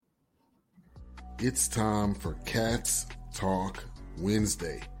It's time for Cats Talk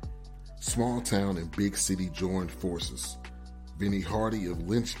Wednesday. Small town and big city joined forces. Vinny Hardy of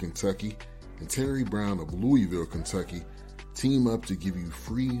Lynch, Kentucky, and Terry Brown of Louisville, Kentucky, team up to give you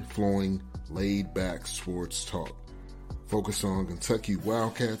free-flowing, laid-back sports talk. Focus on Kentucky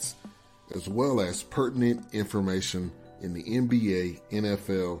Wildcats, as well as pertinent information in the NBA,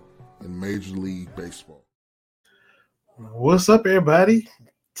 NFL, and Major League Baseball. What's up, everybody?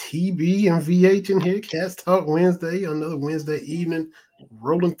 TB and VH in here. Cats Talk Wednesday, another Wednesday evening,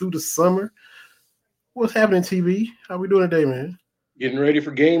 rolling through the summer. What's happening, TB? How we doing today, man? Getting ready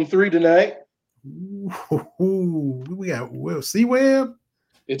for Game 3 tonight. Ooh, we got C-Web.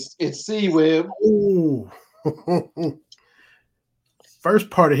 It's C-Web. Ooh. First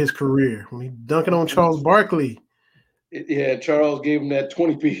part of his career when he dunking on Charles Barkley. Yeah, Charles gave him that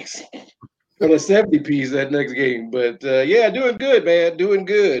 20 piece. Or the 70 piece that next game. But yeah, doing good, man. Doing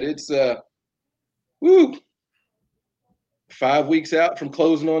good. It's 5 weeks out from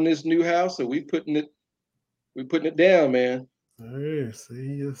closing on this new house, so we putting it down, man. Yeah,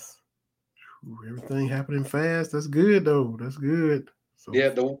 see, everything happening fast. That's good though. That's good. So, yeah,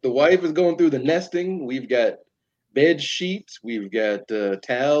 the wife is going through the nesting. We've got bed sheets. We've got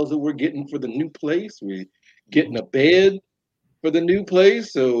towels that we're getting for the new place. We're getting a bed for the new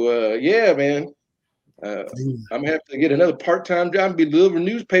place. So yeah, man. I'm gonna have to get another part-time job and be delivering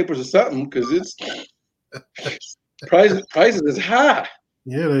newspapers or something because it's prices is high.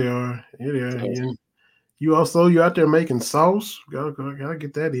 Yeah, they are. Yeah, they are. Yeah. You out there making sauce. Gotta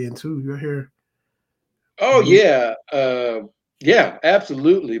get that in too. You're here. Oh yeah. Yeah,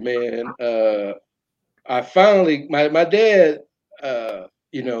 absolutely, man. I finally my dad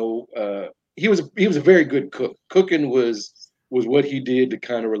he was a very good cook. Cooking was what he did to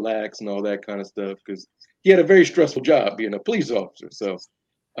kind of relax and all that kind of stuff because he had a very stressful job being a police officer. So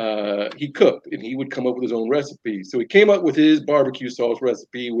he cooked and he would come up with his own recipes. So he came up with his barbecue sauce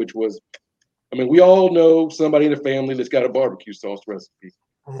recipe, which was, I mean, we all know somebody in the family that's got a barbecue sauce recipe.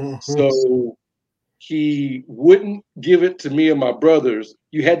 Mm-hmm. So he wouldn't give it to me and my brothers.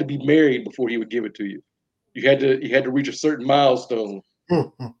 You had to be married before he would give it to you. You had to reach a certain milestone.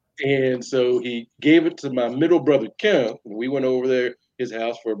 Mm-hmm. And so he gave it to my middle brother, Kemp. We went over there, his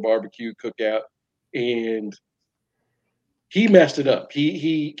house for a barbecue cookout, and he messed it up.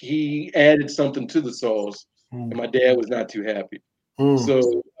 He added something to the sauce, and my dad was not too happy.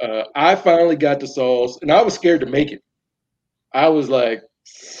 So I finally got the sauce, and I was scared to make it. I was like,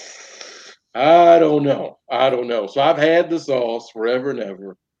 I don't know. So I've had the sauce forever and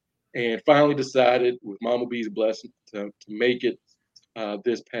ever, and finally decided with Mama B's blessing to make it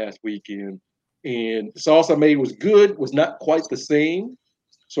this past weekend. And the sauce I made was good, was not quite the same.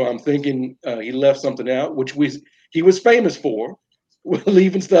 So I'm thinking he left something out, which he was famous for,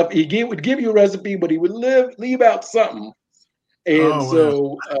 leaving stuff. He would give you a recipe, but he would leave out something. And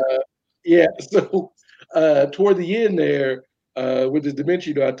so toward the end there, with his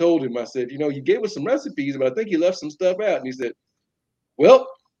dementia, I told him, I said, you gave us some recipes, but I think you left some stuff out. And he said, well,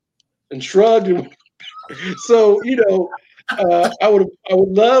 and shrugged. So, I would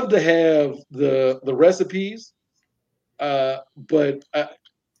love to have the recipes, but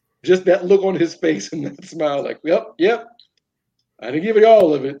just that look on his face and that smile, like, yep, I didn't give it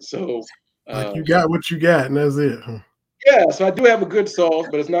all of it. So you got what you got, and that's it. Huh? Yeah, so I do have a good sauce,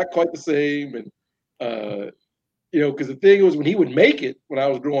 but it's not quite the same. And because the thing was, when he would make it when I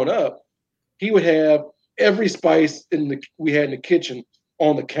was growing up, he would have every spice we had in the kitchen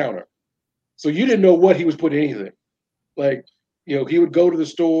on the counter, so you didn't know what he was putting anything. Like, he would go to the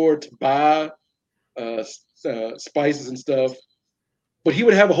store to buy spices and stuff, but he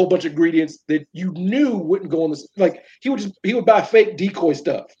would have a whole bunch of ingredients that you knew wouldn't go on this. Like, he would buy fake decoy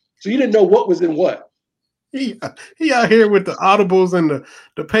stuff, so you didn't know what was in what. He out here with the audibles and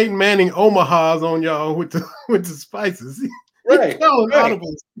the Peyton Manning Omahas on y'all with the spices. Right.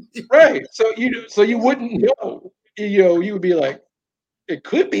 Audibles. Right. So you wouldn't know. You would be like, it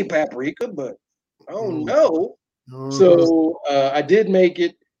could be paprika, but I don't know. So I did make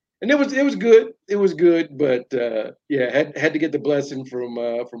it, and it was good. It was good, but had to get the blessing from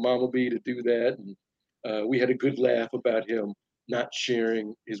Mama B to do that, and we had a good laugh about him not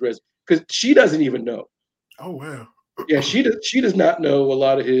sharing his recipe because she doesn't even know. Oh wow! Yeah, she does not know a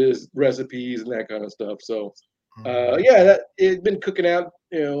lot of his recipes and that kind of stuff. So it's been cooking out.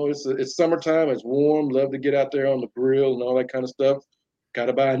 It's summertime. It's warm. Love to get out there on the grill and all that kind of stuff. Got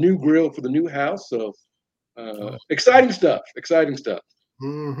to buy a new grill for the new house. So. Exciting stuff.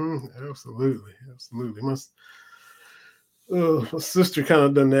 Mm-hmm. Absolutely. My sister kind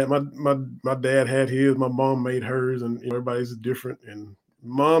of done that. My dad had his. My mom made hers, and everybody's different. And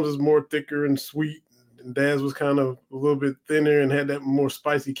Mom's is more thicker and sweet, and Dad's was kind of a little bit thinner and had that more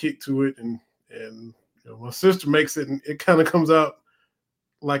spicy kick to it. And my sister makes it, and it kind of comes out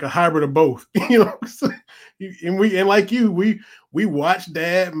like a hybrid of both. And like you, we watched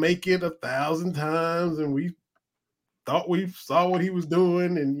Dad make it 1,000 times, and we thought we saw what he was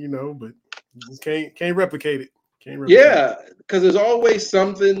doing, and but you just can't replicate it. Yeah, because there's always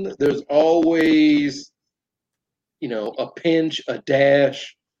something. There's always, a pinch, a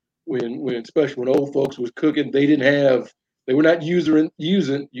dash. When especially when old folks was cooking, they were not using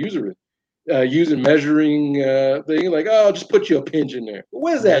measuring thing like, oh, just put you a pinch in there.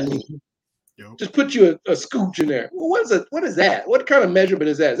 What does that mean? Yep. Just put you a scooch in there. Well, what is that? What kind of measurement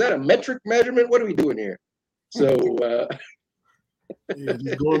is that? Is that a metric measurement? What are we doing here? So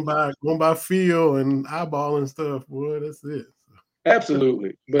just going by feel and eyeball and stuff. Boy, that's it.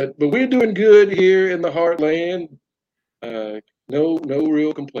 Absolutely, but we're doing good here in the heartland. No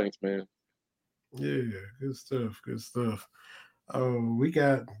real complaints, man. Yeah, good stuff. We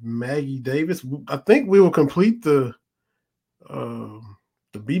got Maggie Davis. I think we will complete the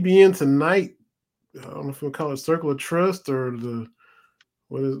BBN tonight. I don't know if we'll call it Circle of Trust or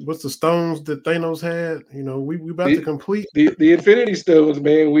what's the stones that Thanos had. We about to complete the Infinity Stones,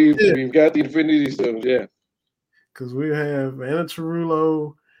 man. We've got the Infinity Stones, yeah. Because we have Anna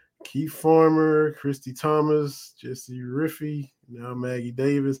Tarullo, Keith Farmer, Christy Thomas, Jesse Riffey, now Maggie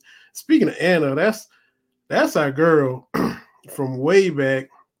Davis. Speaking of Anna, that's our girl from way back.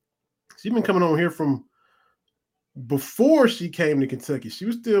 She's been coming on here from before she came to Kentucky. She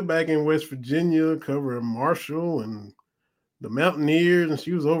was still back in West Virginia covering Marshall and the Mountaineers, and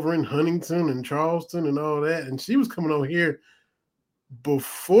she was over in Huntington and Charleston and all that. And she was coming on here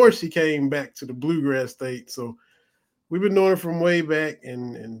before she came back to the Bluegrass State. So we've been knowing her from way back,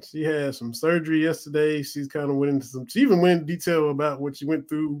 and she had some surgery yesterday. She's kind of went into she even went in detail about what she went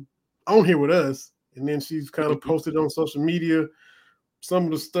through on here with us. And then she's kind of posted on social media some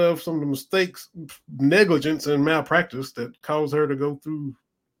of the stuff, some of the mistakes, negligence, and malpractice that caused her to go through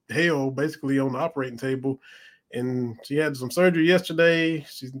hell basically on the operating table. And she had some surgery yesterday.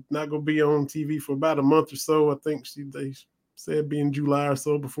 She's not going to be on TV for about a month or so. I think they said be in July or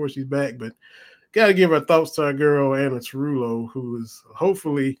so before she's back. But got to give our thoughts to our girl, Anna Tarullo, who is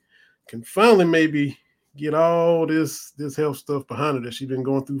hopefully can finally maybe get all this health stuff behind her that she's been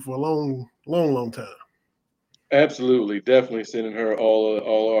going through for a long time. Absolutely. Definitely sending her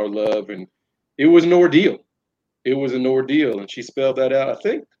all our love. And it was an ordeal. And she spelled that out, I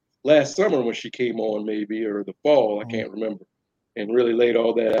think, last summer when she came on, maybe, or the fall, I can't remember, and really laid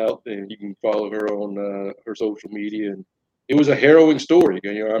all that out. And you can follow her on her social media. And it was a harrowing story. I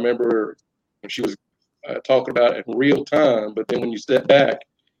remember when she was talking about it in real time, but then when you step back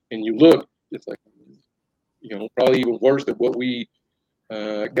and you look, it's like, probably even worse than what we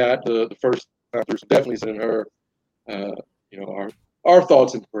got the first time. There's definitely sending her, our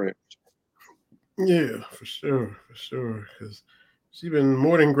thoughts and prayers. Yeah, for sure. Because she's been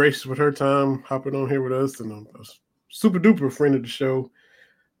more than gracious with her time hopping on here with us, and a super duper friend of the show.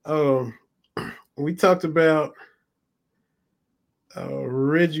 We talked about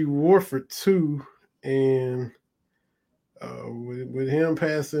Reggie Warford too, and with him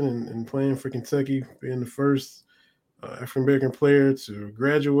passing and playing for Kentucky, being the first African American player to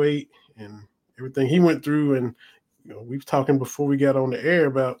graduate, and everything he went through. And we've talking before we got on the air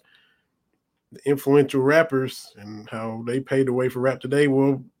about the influential rappers and how they paved the way for rap today.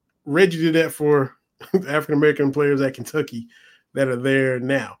 Well, Reggie did that for the African American players at Kentucky that are there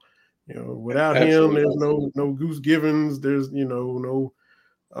now. Without Absolutely. him, there's no Goose Givens. There's no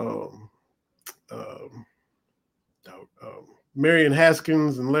Marion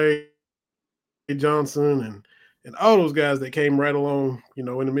Haskins and Larry Johnson and all those guys that came right along, in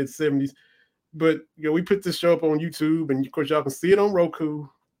the mid 70s. But we put this show up on YouTube, and of course y'all can see it on Roku,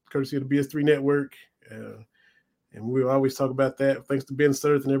 courtesy of the BS3 network. And we'll always talk about that. Thanks to Ben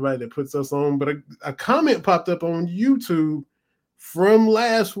Surth and everybody that puts us on. But a comment popped up on YouTube from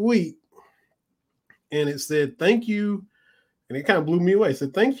last week, and it said, thank you. And it kind of blew me away. It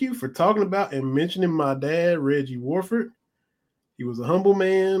said, thank you for talking about and mentioning my dad, Reggie Warford. He was a humble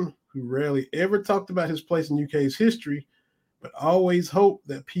man who rarely ever talked about his place in UK's history, but always hoped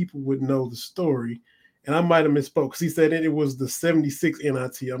that people would know the story. And I might have misspoke because he said it was the 76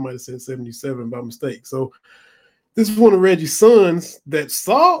 NIT. I might have said 77 by mistake. So this is one of Reggie's sons that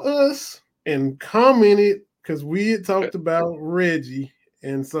saw us and commented because we had talked about Reggie.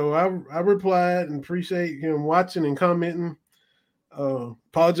 And so I replied and appreciate him watching and commenting.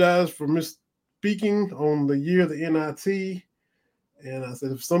 Apologize for misspeaking on the year of the NIT. And I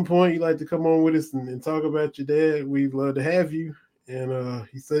said, if at some point you'd like to come on with us and talk about your dad, we'd love to have you. and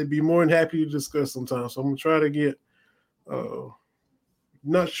he said he'd be more than happy to discuss sometime. So I'm gonna try to get.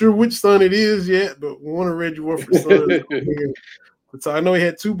 Not sure which son it is yet, but one of Reggie Warford's sons. So I know he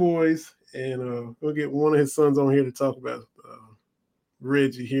had two boys, and we'll get one of his sons on here to talk about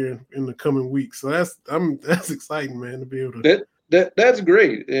Reggie here in the coming weeks. So that's exciting, man, to be able to. That's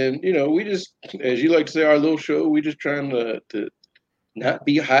great, and we just, as you like to say, our little show, we just trying to not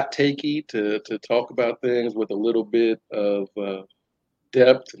be hot takey, to talk about things with a little bit of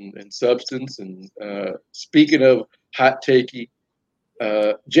depth and substance. And speaking of hot takey,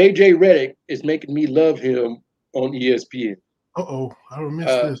 JJ Redick is making me love him on ESPN. I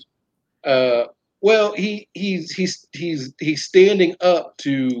missed this. Well, he's standing up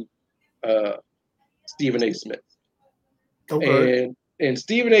to Stephen A. Smith. Okay. And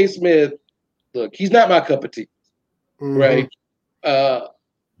Stephen A. Smith, look, he's not my cup of tea, right? A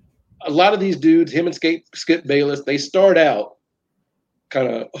lot of these dudes, him and Skip Bayless, they start out kind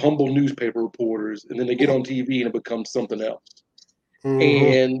of humble newspaper reporters, and then they get on TV and it becomes something else.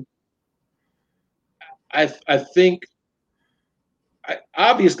 And I think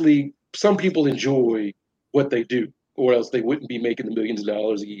obviously some people enjoy what they do, or else they wouldn't be making the millions of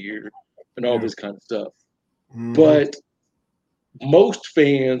dollars a year and all this kind of stuff. But most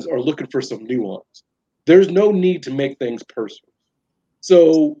fans are looking for some nuance. There's no need to make things personal.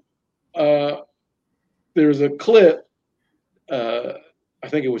 So there's a clip, I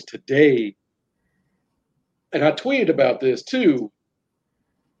think it was today, and I tweeted about this too.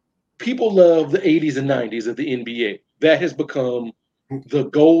 People love the 80s and 90s of the NBA. That has become the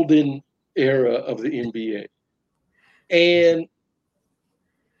golden era of the NBA. And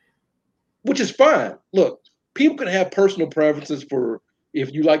which is fine. Look, people can have personal preferences for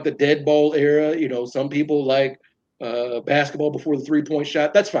if you like the dead ball era, some people like basketball before the 3-point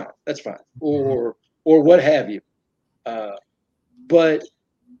shot. That's fine. Or what have you. But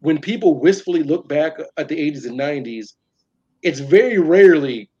when people wistfully look back at the 80s and 90s, it's very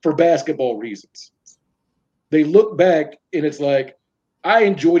rarely for basketball reasons. They look back and it's like, I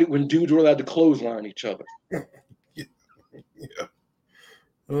enjoyed it when dudes were allowed to clothesline each other.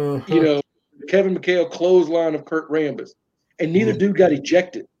 Kevin McHale clothesline of Kurt Rambis, and neither dude got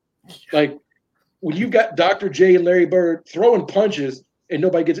ejected. Like when you've got Dr. J and Larry Bird throwing punches and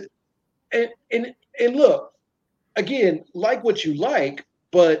nobody gets it. And look, again, like what you like,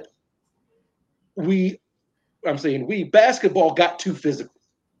 but basketball got too physical.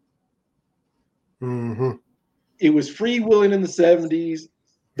 It was freewheeling in the 70s,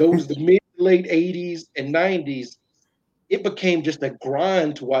 the mid to late 80s and 90s. It became just a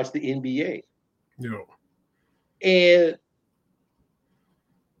grind to watch the NBA. Yeah. And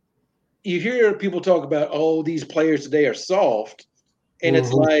you hear people talk about, these players today are soft. And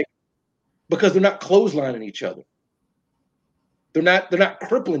it's like, because they're not clotheslining each other. They're not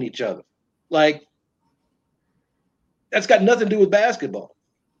crippling each other. Like, that's got nothing to do with basketball.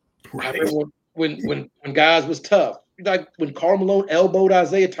 Right. I remember when guys was tough, like when Karl Malone elbowed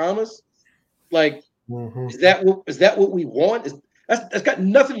Isaiah Thomas, like, is that what we want? That's got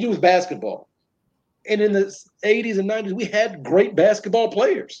nothing to do with basketball. And in the 80s and 90s, we had great basketball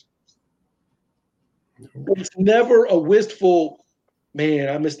players. It's never a wistful, man,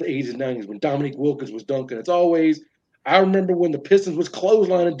 I miss the 80s and 90s when Dominique Wilkins was dunking. It's always, I remember when the Pistons was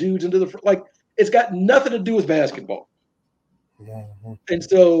clotheslining dudes into the, like, it's got nothing to do with basketball. And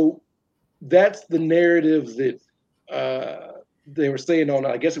so that's the narrative that they were saying on,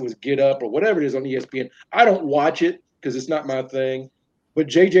 I guess it was Get Up or whatever it is on ESPN. I don't watch it because it's not my thing. But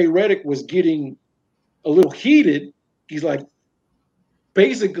JJ Redick was getting a little heated. He's like,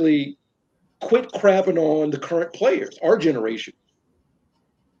 basically, quit crapping on the current players, our generation.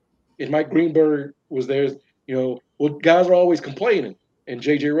 And Mike Greenberg was there, guys are always complaining. And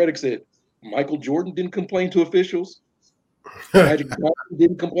JJ Redick said, Michael Jordan didn't complain to officials. Magic Johnson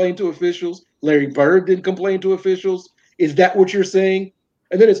didn't complain to officials. Larry Bird didn't complain to officials. Is that what you're saying?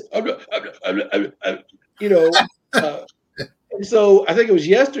 And then it's, and so I think it was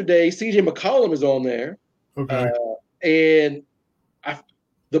yesterday, CJ McCollum is on there. Okay. And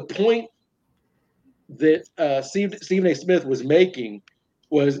the point that Stephen A. Smith was making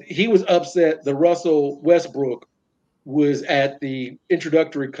was he was upset that Russell Westbrook was at the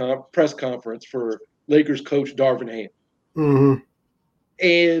introductory press conference for Lakers coach Darvin Ham.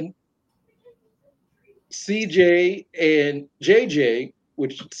 And CJ and JJ,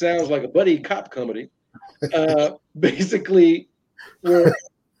 which sounds like a buddy cop comedy, basically were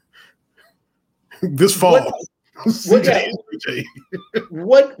this fall.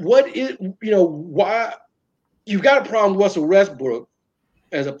 What is, why you've got a problem with Russell Westbrook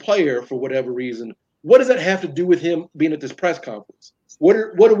as a player for whatever reason. what does that have to do with him being at this press conference? What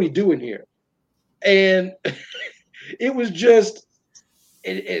are we doing here? And it was just,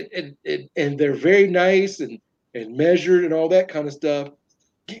 and they're very nice and measured and all that kind of stuff.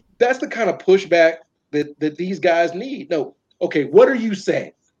 That's the kind of pushback that these guys need. No, okay, what are you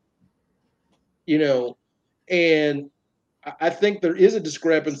saying? You know, and I think there is a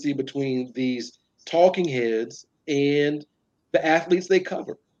discrepancy between these talking heads and the athletes they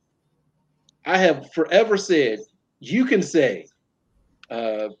cover. I have forever said, you can say,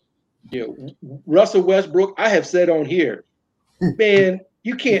 Russell Westbrook, I have said on here, man,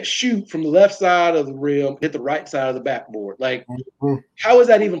 you can't shoot from the left side of the rim, hit the right side of the backboard. Like, how is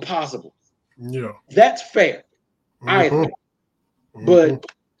that even possible? Yeah. That's fair, I think. But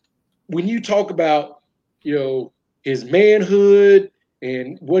when you talk about, his manhood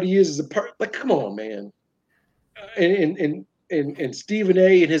and what he is as a person, like, come on, man. And Stephen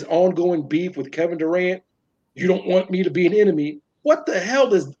A. and his ongoing beef with Kevin Durant, you don't want me to be an enemy. What the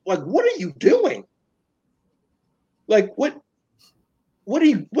hell what are you doing? Like, what are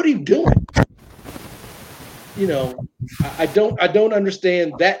you doing? I don't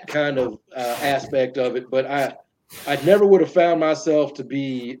understand that kind of aspect of it, but I never would have found myself to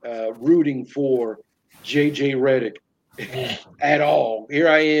be rooting for JJ Redick at all. Here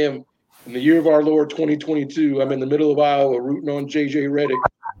I am in the year of our Lord 2022. I'm in the middle of Iowa rooting on JJ Redick.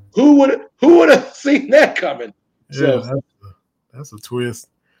 Who would have seen that coming? Yeah, so, that's a twist.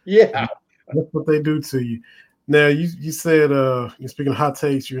 Yeah. That's what they do to you. Now, you said, you're speaking of hot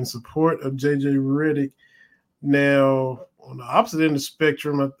takes, you're in support of JJ Redick. Now, on the opposite end of the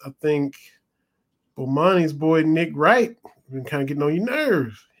spectrum, I think Bomani's boy, Nick Wright, been kind of getting on your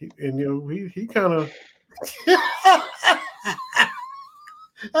nerves. He kind of...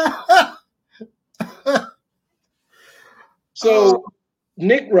 So,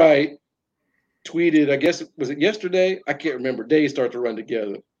 Nick Wright tweeted, I guess, was it yesterday? I can't remember. Days start to run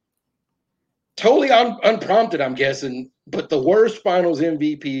together. Totally unprompted, I'm guessing, but the worst finals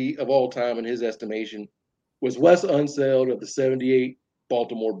MVP of all time in his estimation was Wes Unseld of the 78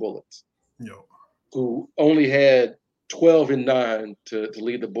 Baltimore Bullets, who only had 12-9 to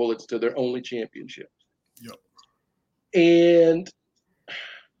lead the Bullets to their only championship. And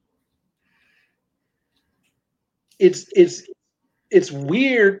it's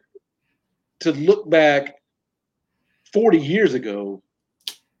weird to look back 40 years ago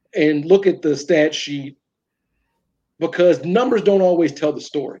and look at the stat sheet, because numbers don't always tell the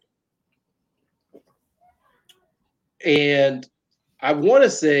story. And I want to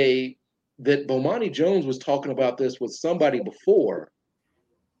say that Bomani Jones was talking about this with somebody before,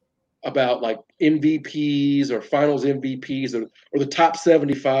 about like MVPs or finals MVPs or the top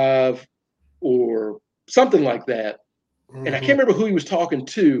 75 or something like that. And I can't remember who he was talking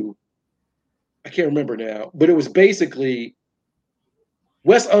to. I can't remember now, but it was basically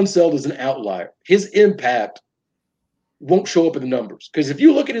Wes Unseld is an outlier. His impact won't show up in the numbers, because if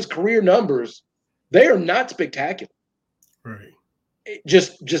you look at his career numbers, they are not spectacular. Right.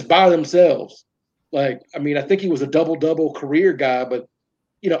 Just by themselves. Like, I mean, I think he was a double-double career guy, but,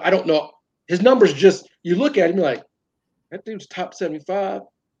 I don't know. His numbers just, you look at him like, that dude's top 75.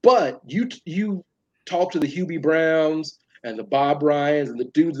 But you talk to the Hubie Browns and the Bob Ryans and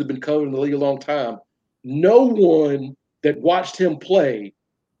the dudes that have been covering the league a long time, no one that watched him play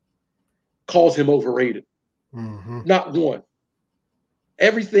calls him overrated. Not one.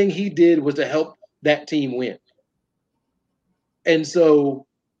 Everything he did was to help that team win. And so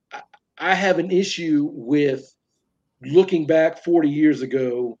I have an issue with looking back 40 years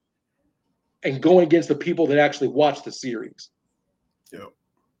ago and going against the people that actually watched the series. Yep.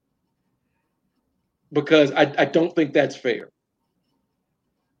 Because I don't think that's fair.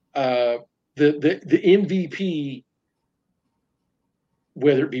 The MVP,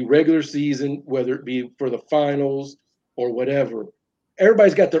 whether it be regular season, whether it be for the finals or whatever,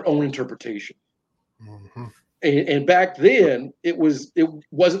 everybody's got their own interpretation. And back then, it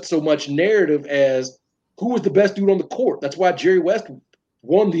wasn't so much narrative as who was the best dude on the court. That's why Jerry West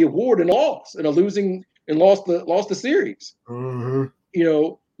won the award and lost the series.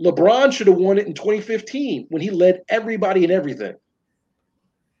 LeBron should have won it in 2015 when he led everybody in everything.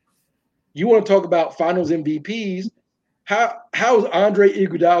 You want to talk about finals MVPs? How is Andre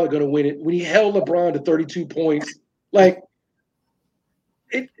Iguodala going to win it when he held LeBron to 32 points? Like,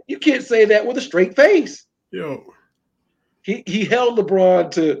 you can't say that with a straight face. He held LeBron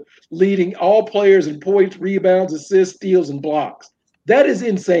to leading all players in points, rebounds, assists, steals, and blocks. That is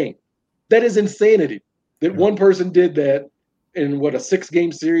insane. That is insanity that one person did that in a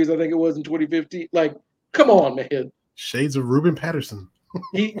 6-game series, I think it was, in 2015. Like, come on, man. Shades of Ruben Patterson.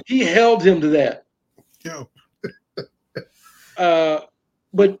 he held him to that. Yo.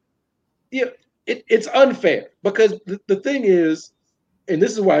 But yeah, it's unfair because the thing is, and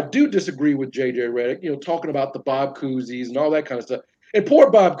this is why I do disagree with JJ Redick, talking about the Bob Cousies and all that kind of stuff. And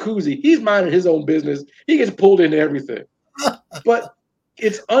poor Bob Cousy, he's minding his own business. He gets pulled into everything. But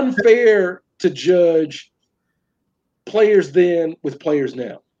it's unfair to judge players then with players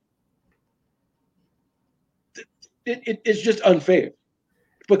now. It's just unfair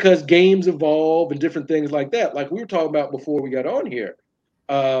because games evolve and different things like that. Like we were talking about before we got on here.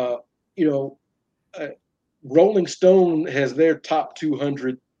 Rolling Stone has their top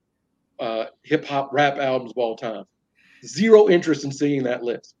 200 hip hop rap albums of all time. Zero interest in seeing that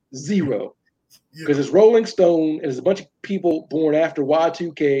list. Zero. Because it's Rolling Stone and there's a bunch of people born after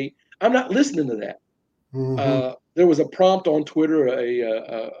Y2K. I'm not listening to that. Mm-hmm. There was a prompt on Twitter,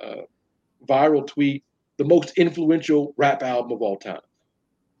 a viral tweet, the most influential rap album of all time.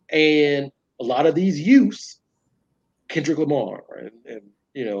 And a lot of these youths, Kendrick Lamar and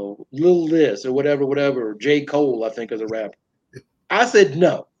Lil This or whatever, J. Cole, I think, is a rapper. I said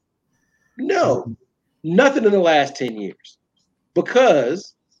no, nothing in the last 10 years.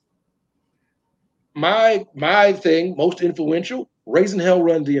 Because my thing, most influential, Raising Hell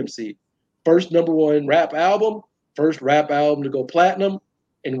Run DMC. First #1 rap album, first rap album to go platinum,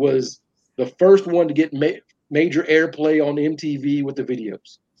 and was the first one to get major airplay on MTV with the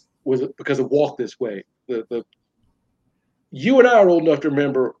videos. Was because of Walk This Way. You and I are old enough to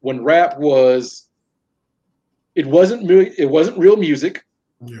remember when rap it wasn't real music.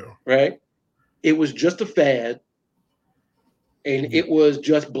 Yeah. Right? It was just a fad, and it was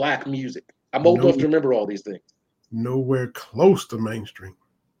just black music. I'm old enough to remember all these things. Nowhere close to mainstream.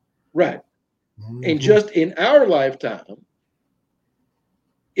 Right. Mm-hmm. And just in our lifetime,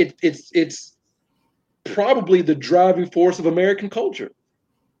 it's probably the driving force of American culture.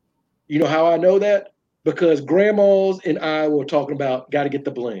 You know how I know that? Because grandmas and I were talking about got to get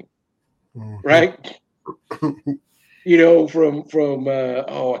the bling, right? From I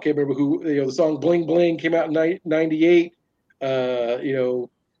can't remember who. The song "Bling Bling" came out in '98.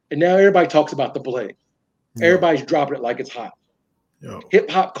 And now everybody talks about the bling. Yeah. Everybody's dropping it like it's hot. Hip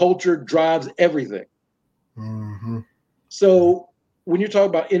hop culture drives everything. Mm-hmm. So when you're talking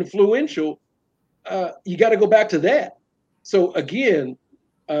about influential, you got to go back to that. So again,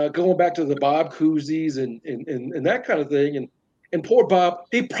 going back to the Bob Cousies and that kind of thing, and poor Bob,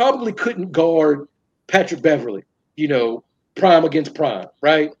 he probably couldn't guard Patrick Beverly, prime against prime,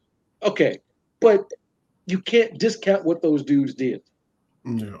 right? Okay, but you can't discount what those dudes did.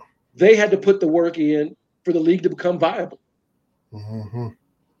 No. They had to put the work in for the league to become viable. Mm-hmm.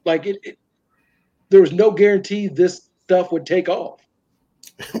 Like there was no guarantee this stuff would take off.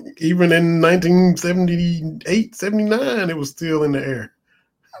 Even in 1978, 79, it was still in the air.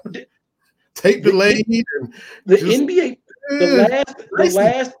 Tape delayed. The NBA,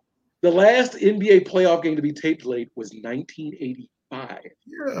 the last NBA playoff game to be tape delayed was 1985.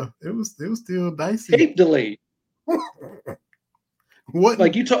 Yeah, it was still dicey. Tape delayed. What?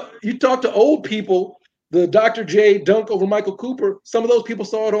 Like you talk to old people, the Dr. J dunk over Michael Cooper. Some of those people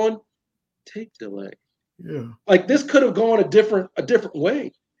saw it on tape delay. Yeah. Like this could have gone a different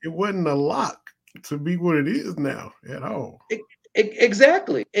way. It wasn't a lock to be what it is now at all.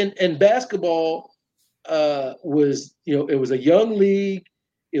 Exactly. And basketball was, it was a young league.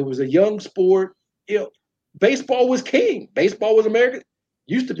 It was a young sport. Baseball was king. Baseball was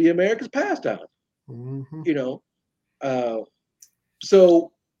used to be America's pastime. Mm-hmm.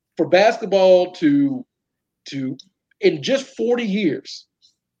 So for basketball to in just 40 years,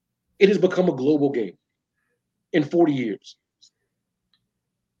 it has become a global game. In 40 years.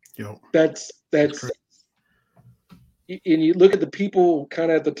 That's and you look at the people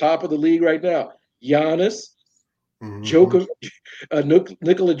kind of at the top of the league right now. Giannis, Nikola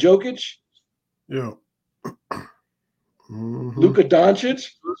Jokic, Luka Doncic.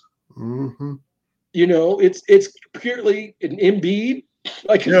 It's purely an Embiid.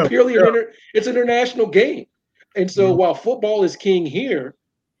 Like it's purely it's an international game. And so while football is king here,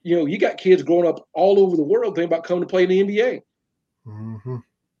 you got kids growing up all over the world thinking about coming to play in the NBA. Mm-hmm.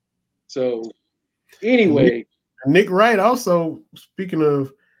 So anyway, Nick Wright also, speaking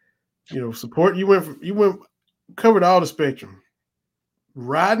of support, you went covered all the spectrum,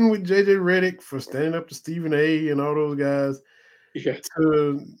 riding with JJ Redick for standing up to Stephen A and all those guys. Yeah.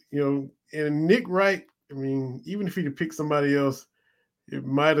 And Nick Wright, I mean, even if he'd picked somebody else, it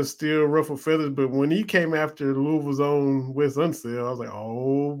might have still ruffled feathers. But when he came after Louisville's own Wes Unseld, I was like,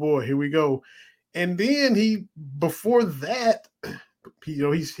 oh boy, here we go. And then before that,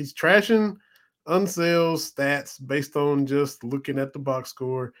 he's trashing Unseld's stats based on just looking at the box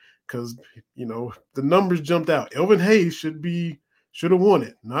score, because the numbers jumped out. Elvin Hayes should have won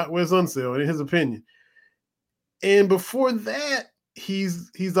it, not Wes Unseld, in his opinion. And before that,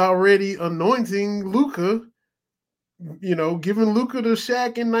 he's already anointing Luka, giving Luka the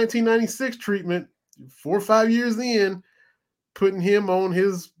Shaq in 1996 treatment 4 or 5 years in, putting him on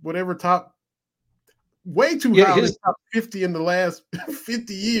his whatever top, way too high, his top 50 in the last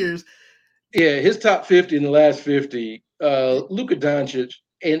 50 years. Yeah, his top 50 in the last 50. Luka Doncic,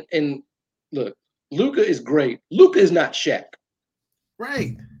 and look, Luka is great. Luka is not Shaq.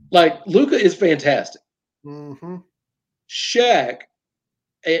 Right. Like, Luka is fantastic. Mm-hmm. Shaq,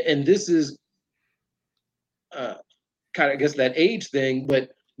 and this is kind of, I guess, that age thing, but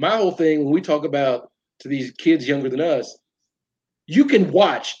my whole thing when we talk about to these kids younger than us, you can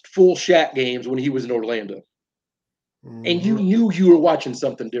watch full Shaq games when he was in Orlando. Mm-hmm. And you knew you were watching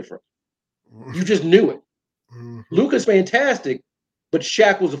something different. Mm-hmm. You just knew it. Mm-hmm. Luka's fantastic, but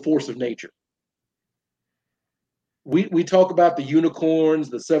Shaq was a force of nature. We talk about the unicorns,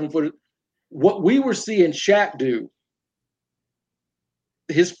 the 7-foot. What we were seeing Shaq do,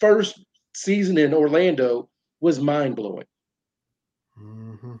 his first season in Orlando, was mind-blowing.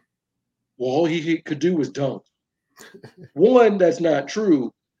 Mm-hmm. Well, all he could do was dunk. One, that's not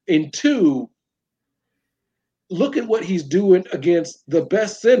true. And two, look at what he's doing against the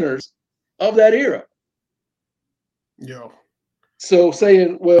best centers of that era. Yeah. So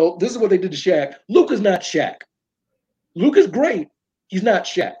saying, well, this is what they did to Shaq. Luka's not Shaq. Luka's great. He's not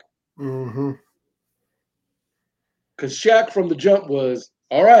Shaq. Mm-hmm. Because Shaq from the jump was,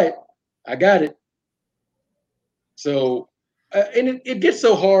 all right, I got it. So, and it gets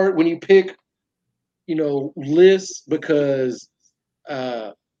so hard when you pick, lists, because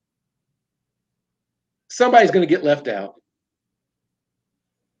somebody's going to get left out.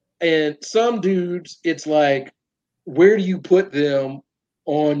 And some dudes, it's like, where do you put them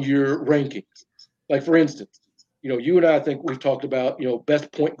on your rankings? Like, for instance, you and I think we've talked about,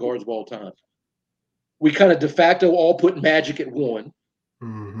 best point guards of all time. We kind of de facto all put Magic at 1.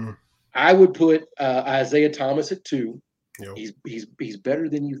 Mm-hmm. I would put Isaiah Thomas at 2. Yep. He's better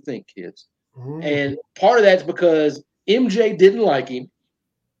than you think, kids. Mm-hmm. And part of that's because MJ didn't like him.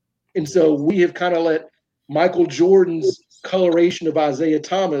 And so we have kind of let Michael Jordan's coloration of Isaiah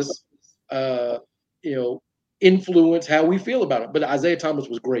Thomas, influence how we feel about him. But Isaiah Thomas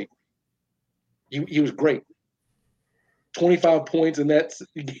was great. He was great. 25 points in that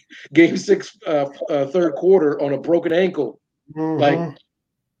game 6, third quarter on a broken ankle. Mm-hmm.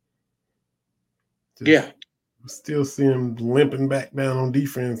 Still see him limping back down on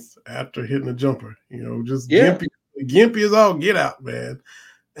defense after hitting a jumper. Gimpy as all get out, man.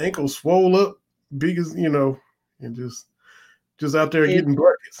 Ankle swole up, big as, and just out there getting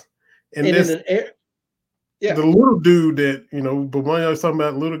buckets. And the little dude that, but when I was talking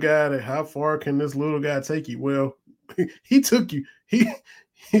about little guy, that how far can this little guy take you? Well, he took you.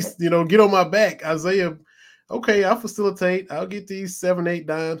 He's get on my back, Isaiah. Okay, I'll facilitate. I'll get these 7-8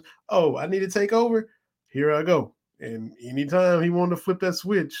 dimes. Oh, I need to take over. Here I go. And anytime he wanted to flip that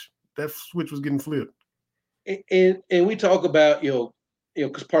switch was getting flipped. And we talk about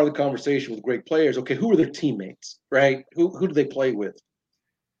because part of the conversation with great players. Okay, who are their teammates, right? Who do they play with?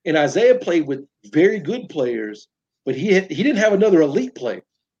 And Isaiah played with very good players, but he didn't have another elite player.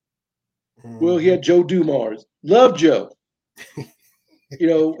 Mm-hmm. Well, he had Joe Dumars. Love Joe.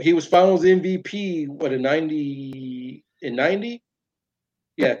 He was Finals MVP, in 90?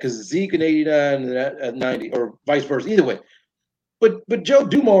 Yeah, because Zeke in 89 and at 90, or vice versa. Either way. But Joe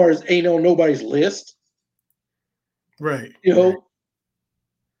Dumars ain't on nobody's list. Right. Bill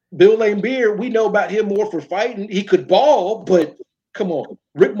Laimbeer, we know about him more for fighting. He could ball, but come on.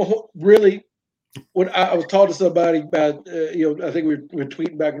 Rick Mahorn, really? When I was talking to somebody about, I think we were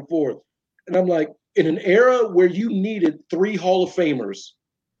tweeting back and forth. And I'm like, in an era where you needed 3 Hall of Famers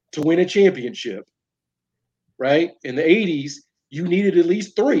to win a championship, right? In the 80s, you needed at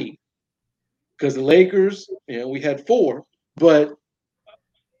least 3, because the Lakers, we had 4, but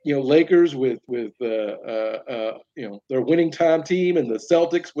Lakers with their winning time team, and the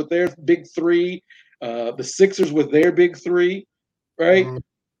Celtics with their big 3, the Sixers with their big 3, right? Mm-hmm.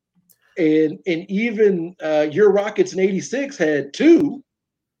 And even your Rockets in '86 had 2.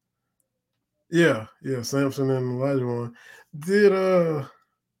 Yeah, Samson and Olajuwon.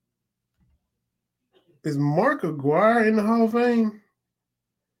 Is Mark Aguirre in the Hall of Fame?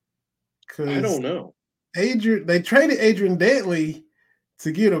 I don't know. They traded Adrian Dantley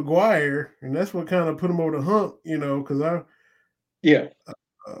to get Aguirre, and that's what kind of put him over the hump, because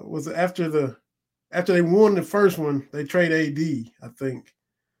was after they won the first one, they trade AD, I think,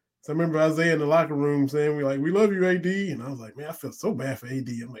 So I remember Isaiah in the locker room saying, we love you, AD. And I was like, man, I feel so bad for AD.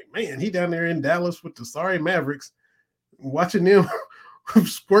 I'm like, man, he down there in Dallas with the sorry Mavericks, watching them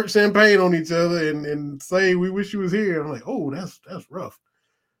squirt champagne on each other and say, we wish you was here. I'm like, oh, that's rough.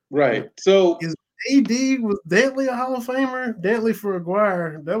 Right. So is AD, was Dantley a Hall of Famer? Dantley for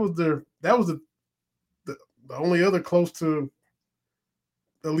Aguirre. That was the only other close to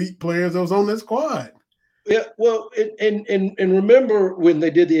elite players that was on that squad. Yeah, well, and remember when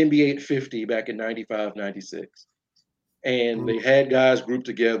they did the NBA at 50 back in 95, 96, and they had guys grouped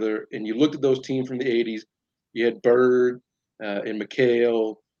together, and you looked at those teams from the 80s, you had Bird and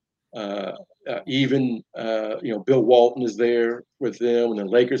McHale, even Bill Walton is there with them, and the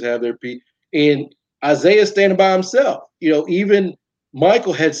Lakers have their peak, and Isaiah standing by himself. Even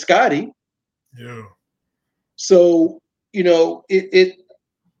Michael had Scotty. Yeah. So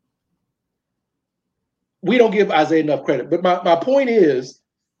we don't give Isaiah enough credit. But my point is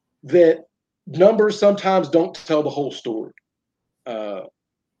that numbers sometimes don't tell the whole story. I'm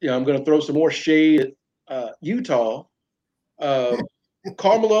going to throw some more shade at Utah. Karl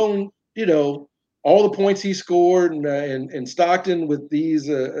Malone, all the points he scored, and Stockton with these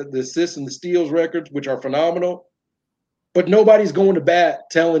the assists and the steals records, which are phenomenal. But nobody's going to bat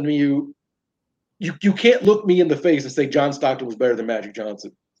telling me you can't look me in the face and say John Stockton was better than Magic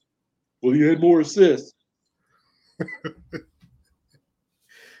Johnson. Well, he had more assists.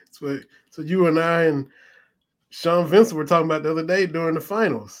 So you and I and Sean Vincent were talking about the other day during the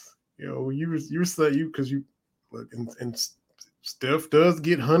finals. You said because you look and Steph does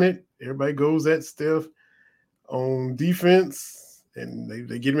get hunted. Everybody goes at Steph on defense, and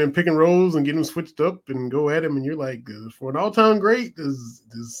they get him in pick and rolls and get him switched up and go at him. And you're like, for an all-time great, does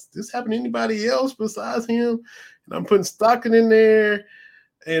this happen to anybody else besides him? And I'm putting Stockton in there.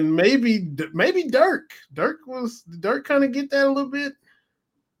 And maybe Dirk. Dirk kind of get that a little bit.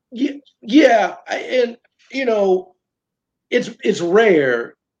 Yeah, and it's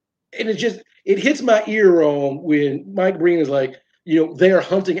rare, and it hits my ear wrong when Mike Breen is like, they are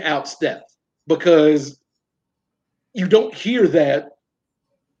hunting out Steph, because you don't hear that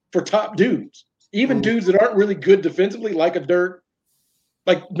for top dudes, even dudes that aren't really good defensively, like a Dirk.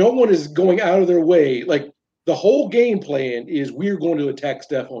 Like, no one is going out of their way. Like, the whole game plan is we're going to attack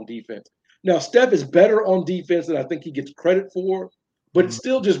Steph on defense. Now, Steph is better on defense than I think he gets credit for, but it's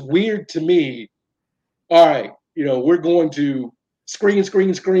still just weird to me. All right, we're going to screen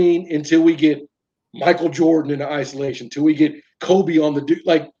until we get Michael Jordan in isolation, until we get Kobe on the dude.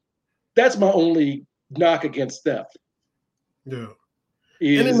 Like, that's my only knock against Steph. Yeah.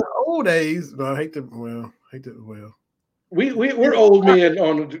 And in the old days, I hate to. We're old men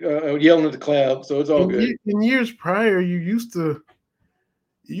on yelling at the cloud, so it's all good. In years prior, you used to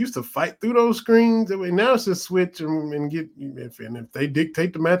fight through those screens. I mean, now it's just switch and get. If they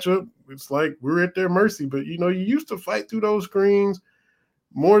dictate the matchup, it's like we're at their mercy. But you used to fight through those screens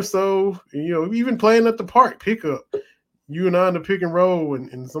more so. Even playing at the park pickup, you and I in the pick and roll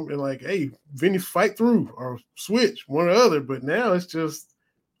and something like, hey, Vinny, fight through or switch one or the other. But now it's just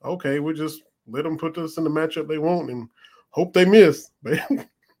okay. We'll just let them put us in the matchup they want and hope they miss.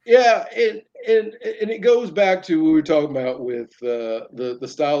 Yeah, and it goes back to what we were talking about with the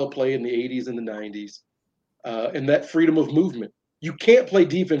style of play in the 80s and the 90s, and that freedom of movement. You can't play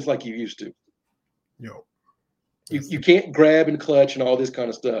defense like you used to. You can't grab and clutch and all this kind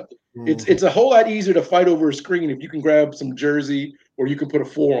of stuff. Mm-hmm. It's a whole lot easier to fight over a screen if you can grab some jersey or you can put a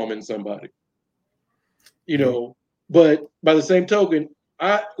forearm in somebody. But by the same token,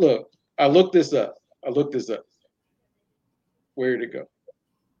 I looked this up. Where did it go?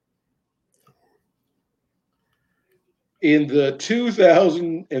 In the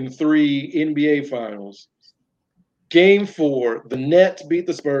 2003 NBA Finals, Game 4, the Nets beat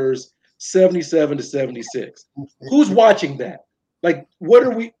the Spurs 77-76. Who's watching that? Like, what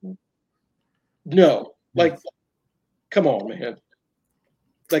are we? No, like, come on, man.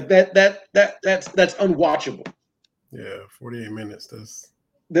 Like that's unwatchable. Yeah, 48 minutes.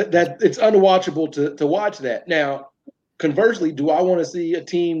 That it's unwatchable to watch that. Now, conversely, do I want to see a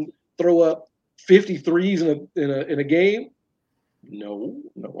team throw up 53s in a game? No,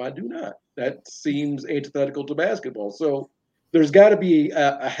 I do not. That seems antithetical to basketball. So there's got to be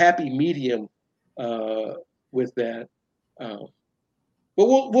a happy medium with that. But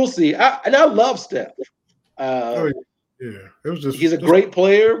we'll see. I love Steph. It was just he's a great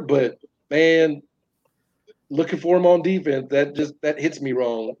player, but man, looking for him on defense, that hits me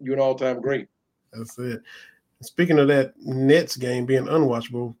wrong. You're an all-time great. That's it. Speaking of that Nets game being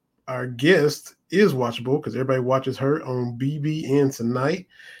unwatchable, our guest is watchable because everybody watches her on BBN tonight,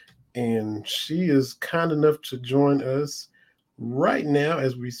 and she is kind enough to join us Right now,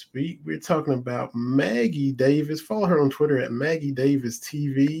 as we speak, we're talking about Maggie Davis. Follow her on Twitter at Maggie Davis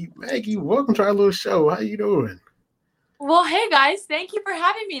TV. Maggie, welcome to our little show. How you doing? Well, hey guys, thank you for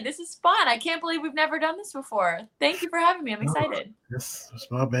having me. This is fun. I can't believe we've never done this before. Thank you for having me. I'm excited. That's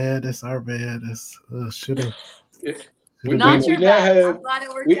my bad. That's our bad. That's should have. Not your bad. I'm glad it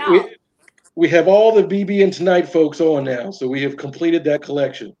worked out. We have all the BBN Tonight folks on now, so we have completed that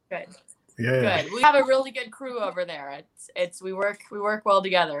collection. Good. Yeah. Good. We have a really good crew over there. We work well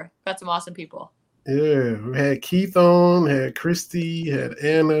together. Got some awesome people. Yeah, we had Keith on, had Christy, had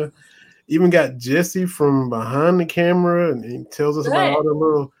Anna, even got Jesse from behind the camera, and he tells us about all the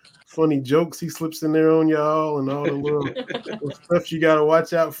little funny jokes he slips in there on y'all and all the little stuff you got to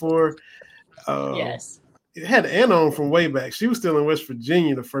watch out for. Yes. It had Anna on from way back. She was still in West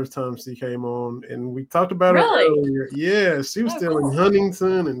Virginia the first time she came on, and we talked about her earlier. Yeah, she was still in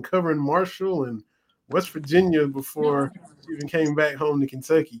Huntington and covering Marshall and West Virginia before she even came back home to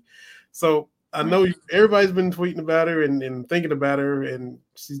Kentucky. So I know everybody's been tweeting about her and thinking about her, and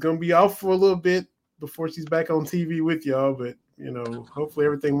she's going to be off for a little bit before she's back on TV with y'all. But, hopefully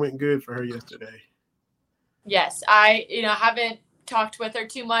everything went good for her yesterday. Yes, I, haven't talked with her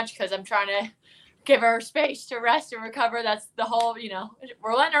too much because I'm trying to give her space to rest and recover. That's the whole,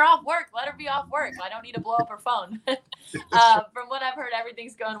 we're letting her off work. Let her be off work. I don't need to blow up her phone. From what I've heard,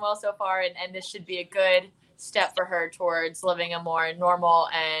 everything's going well so far, and this should be a good step for her towards living a more normal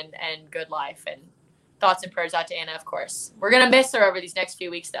and good life. And thoughts and prayers out to Anna, of course. We're going to miss her over these next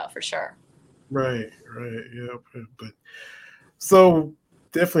few weeks, though, for sure. Right. Yeah. But so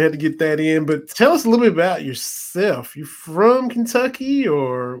definitely had to get that in. But tell us a little bit about yourself. You from Kentucky,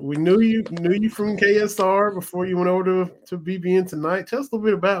 or we knew you from KSR before you went over to BBN Tonight? Tell us a little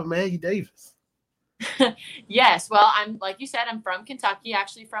bit about Maggie Davis. Yes. Well, I'm, like you said, I'm from Kentucky,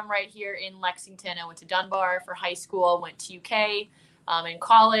 actually from right here in Lexington. I went to Dunbar for high school, went to UK in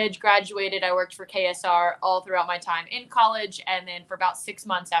college, graduated. I worked for KSR all throughout my time in college. And then for about 6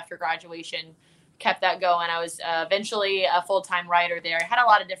 months after graduation, kept that going. I was eventually a full-time writer there. I had a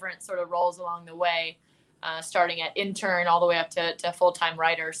lot of different sort of roles along the way, starting at intern all the way up to full-time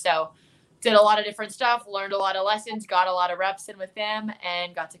writer. So did a lot of different stuff, learned a lot of lessons, got a lot of reps in with them,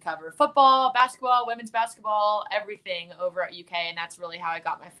 and got to cover football, basketball, women's basketball, everything over at UK. And that's really how I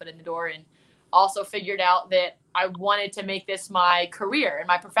got my foot in the door, and also figured out that I wanted to make this my career and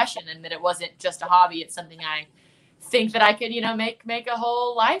my profession, and that it wasn't just a hobby. It's something I think that I could, make a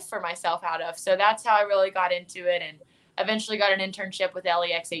whole life for myself out of. So that's how I really got into it, and eventually got an internship with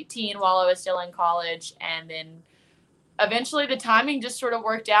LEX 18 while I was still in college. And then eventually the timing just sort of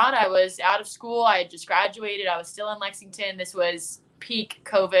worked out. I was out of school. I had just graduated. I was still in Lexington. This was peak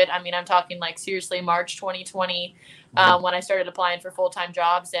COVID. I mean, I'm talking like seriously March 2020 when I started applying for full-time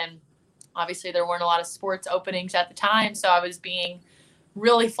jobs. And obviously there weren't a lot of sports openings at the time. So I was being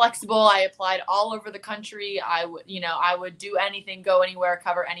really flexible. I applied all over the country. I would do anything, go anywhere,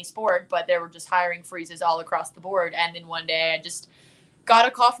 cover any sport, but there were just hiring freezes all across the board. And then one day I just got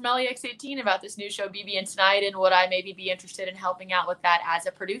a call from LEX 18 about this new show BBN Tonight, and would I maybe be interested in helping out with that as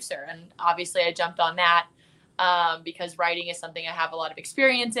a producer. And obviously I jumped on that because writing is something I have a lot of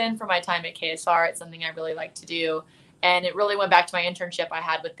experience in from my time at KSR. It's something I really like to do. And it really went back to my internship I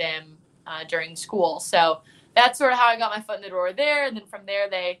had with them during school. So that's sort of how I got my foot in the door there. And then from there,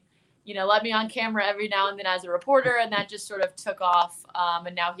 they, let me on camera every now and then as a reporter, and that just sort of took off.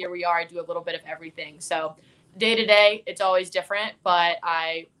 And now here we are. I do a little bit of everything. So day to day, it's always different, but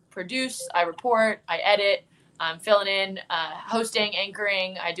I produce, I report, I edit, I'm filling in, hosting,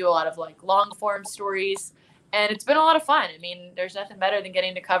 anchoring. I do a lot of like long form stories, and it's been a lot of fun. I mean, there's nothing better than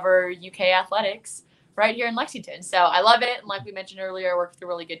getting to cover UK athletics right here in Lexington. So I love it. And like we mentioned earlier, I work with a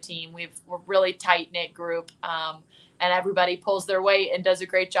really good team. We're a really tight knit group, and everybody pulls their weight and does a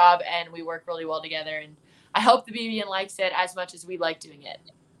great job, and we work really well together. And I hope the BBN likes it as much as we like doing it.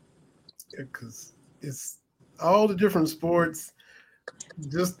 Yeah, because it's all the different sports,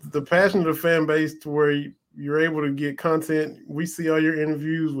 just the passion of the fan base to where you're able to get content. We see all your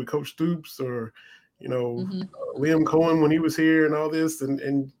interviews with Coach Stoops or, Liam Cohen when he was here and all this,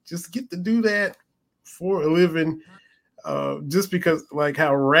 and just get to do that for a living, just because like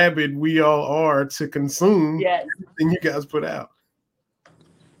how rabid we all are to consume everything you guys put out.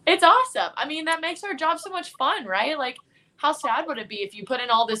 It's awesome. I mean, that makes our job so much fun, right? Like, how sad would it be if you put in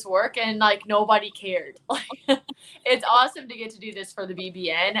all this work and like nobody cared? It's awesome to get to do this for the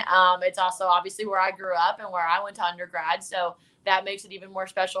BBN. It's also obviously where I grew up and where I went to undergrad. So that makes it even more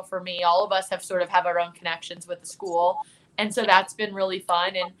special for me. All of us have our own connections with the school. And so that's been really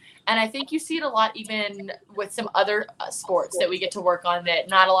fun. And I think you see it a lot even with some other sports that we get to work on that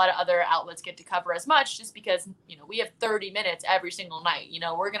not a lot of other outlets get to cover as much, just because, we have 30 minutes every single night.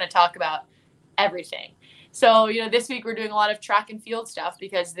 We're going to talk about everything. So, this week we're doing a lot of track and field stuff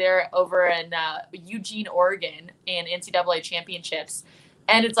because they're over in Eugene, Oregon in NCAA championships.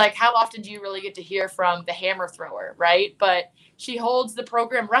 And it's like, how often do you really get to hear from the hammer thrower, right? But she holds the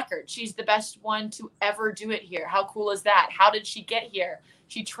program record. She's the best one to ever do it here. How cool is that? How did she get here?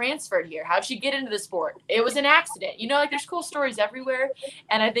 She transferred here. How'd she get into the sport? It was an accident. There's cool stories everywhere.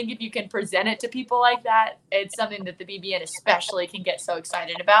 And I think if you can present it to people like that, it's something that the BBN especially can get so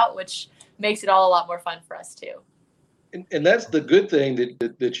excited about, which makes it all a lot more fun for us too. And that's the good thing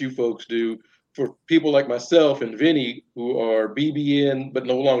that you folks do for people like myself and Vinny, who are BBN but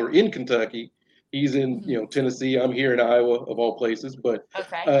no longer in Kentucky. He's in Tennessee. I'm here in Iowa, of all places. But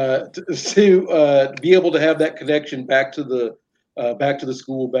to be able to have that connection back to the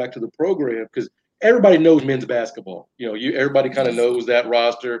school, back to the program, because everybody knows men's basketball. Everybody kind of knows that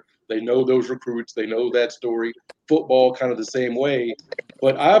roster. They know those recruits. They know that story. Football, kind of the same way.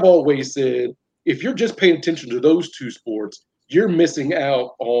 But I've always said, if you're just paying attention to those two sports, you're missing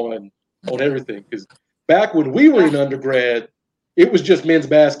out on everything. Because back when we were in undergrad, it was just men's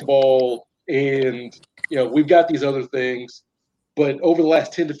basketball, and we've got these other things. But over the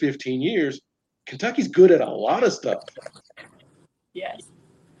last 10 to 15 years, Kentucky's good at a lot of stuff. Yes.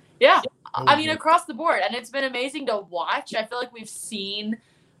 Yeah. I mean, across the board. And it's been amazing to watch. I feel like we've seen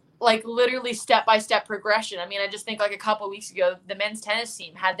literally step-by-step progression. I mean, I just think a couple of weeks ago, the men's tennis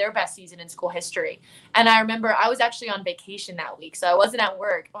team had their best season in school history. And I remember I was actually on vacation that week, so I wasn't at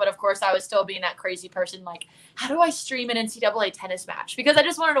work. But of course, I was still being that crazy person, how do I stream an NCAA tennis match? Because I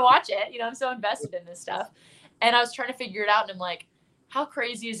just wanted to watch it. I'm so invested in this stuff. And I was trying to figure it out, and I'm like, how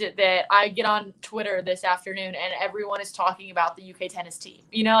crazy is it that I get on Twitter this afternoon and everyone is talking about the UK tennis team?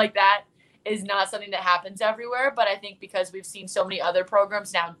 That is not something that happens everywhere, but I think because we've seen so many other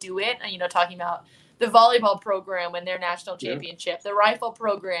programs now do it, and, talking about the volleyball program and their national championship, the rifle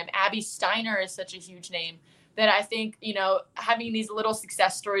program, Abby Steiner is such a huge name that I think, having these little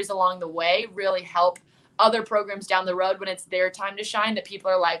success stories along the way really help other programs down the road when it's their time to shine, that people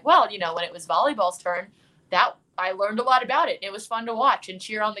are like, well, when it was volleyball's turn, that I learned a lot about it. It was fun to watch and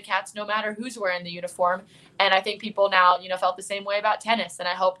cheer on the Cats no matter who's wearing the uniform. And I think people now, felt the same way about tennis. And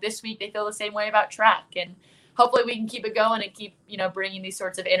I hope this week they feel the same way about track. And hopefully we can keep it going and keep, bringing these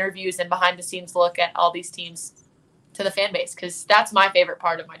sorts of interviews and behind the scenes look at all these teams to the fan base, because that's my favorite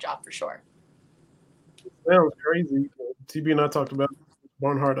part of my job for sure. Sounds crazy. TB and I talked about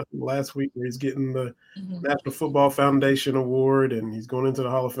Barnhart last week, where he's getting the National Football Foundation Award and he's going into the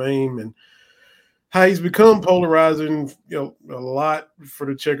Hall of Fame, and how he's become polarizing, a lot for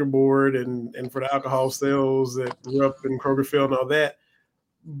the checkerboard and for the alcohol sales at Rupp and Krogerfield and all that.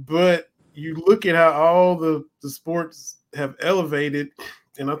 But you look at how all the sports have elevated,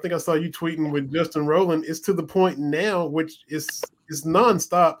 and I think I saw you tweeting with Justin Rowland, it's to the point now, which is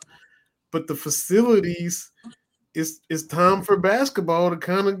nonstop, but the facilities, it's time for basketball to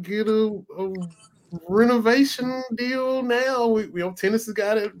kind of get a renovation deal now. We tennis has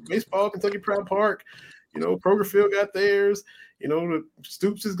got it, baseball, Kentucky Proud Park, Krogerfield got theirs, the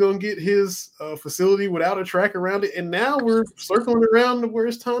Stoops is going to get his facility without a track around it, and now we're circling around to where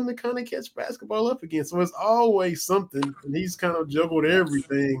it's time to kind of catch basketball up again. So it's always something, and he's kind of juggled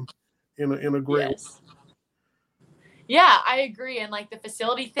everything in a great way. Yeah, I agree. And the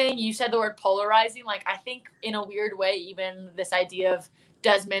facility thing, you said the word polarizing. I think in a weird way, even this idea of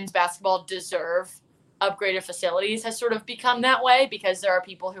does men's basketball deserve upgraded facilities has sort of become that way, because there are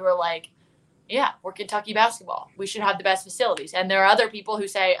people who are like, yeah, we're Kentucky basketball, we should have the best facilities. And there are other people who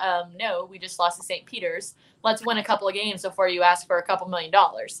say, no, we just lost to St. Peter's. Let's win a couple of games before you ask for a couple $1 million.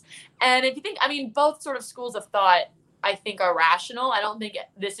 And if you think, both sort of schools of thought, I think, are rational. I don't think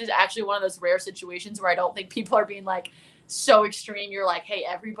this is actually one of those rare situations where I don't think people are being so extreme. You're like, hey,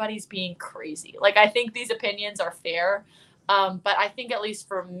 everybody's being crazy. I think these opinions are fair. But I think, at least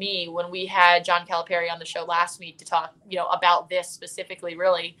for me, when we had John Calipari on the show last week to talk, about this specifically,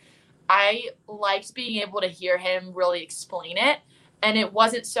 really, I liked being able to hear him really explain it. And it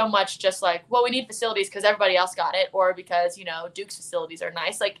wasn't so much just well, we need facilities because everybody else got it, or because, Duke's facilities are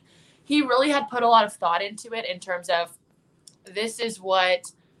nice. He really had put a lot of thought into it in terms of, this is what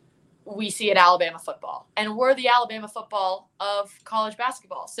we see at Alabama football, and we're the Alabama football of college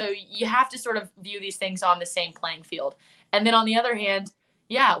basketball. So you have to sort of view these things on the same playing field. And then on the other hand,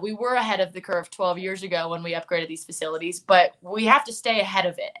 yeah, we were ahead of the curve 12 years ago when we upgraded these facilities, but we have to stay ahead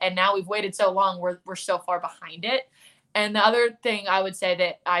of it. And now we've waited so long, we're so far behind it. And the other thing I would say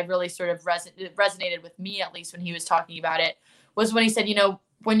that I really sort of resonated with me, at least when he was talking about it, was when he said,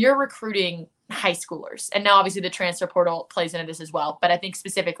 when you're recruiting high schoolers, and now obviously the transfer portal plays into this as well, but I think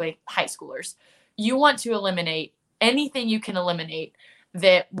specifically high schoolers, you want to eliminate anything you can eliminate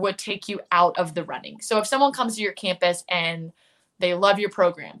that would take you out of the running. So if someone comes to your campus and they love your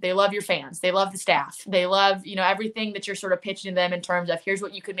program, they love your fans, they love the staff, they love, everything that you're sort of pitching to them in terms of here's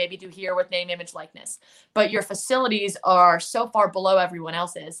what you could maybe do here with name, image, likeness, but your facilities are so far below everyone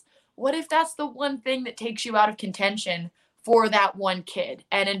else's. What if that's the one thing that takes you out of contention for that one kid?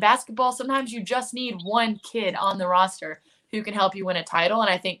 And in basketball, sometimes you just need one kid on the roster who can help you win a title. And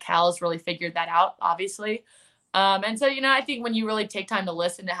I think Cal has really figured that out, obviously. And so, I think when you really take time to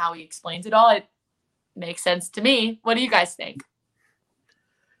listen to how he explains it all, it makes sense to me. What do you guys think?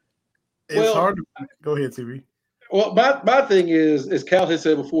 It's hard to go ahead, TV. Well, my thing is, as Cal has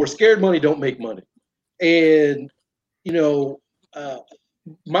said before, scared money don't make money. And,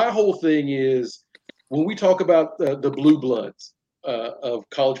 my whole thing is when we talk about the blue bloods of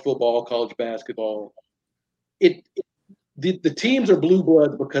college football, college basketball, the teams are blue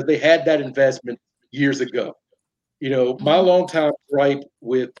bloods because they had that investment years ago. My longtime gripe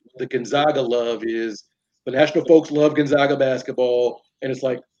with the Gonzaga love is the national folks love Gonzaga basketball. And it's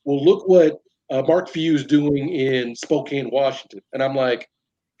like, well, look what Mark Few's doing in Spokane, Washington. And I'm like,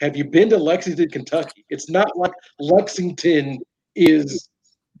 have you been to Lexington, Kentucky? It's not like Lexington is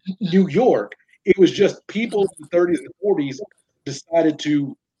New York. It was just people in the 30s and 40s decided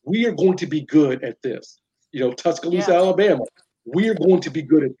we are going to be good at this. Tuscaloosa, Alabama, we are going to be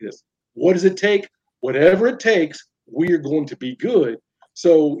good at this. What does it take? Whatever it takes, we are going to be good.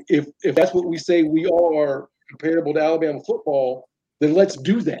 So if that's what we say we are comparable to Alabama football, then let's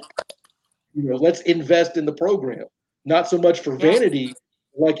do that. Let's invest in the program. Not so much for vanity,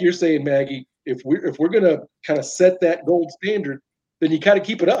 like you're saying, Maggie. If we're gonna kind of set that gold standard, then you kind of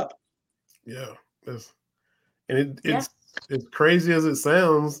keep it up. Yeah, it's crazy as it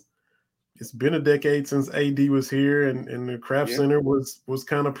sounds. It's been a decade since AD was here, and the Kraft Center was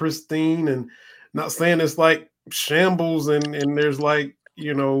kind of pristine. And not saying it's like shambles and there's like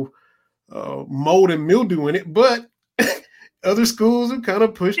mold and mildew in it, but other schools have kind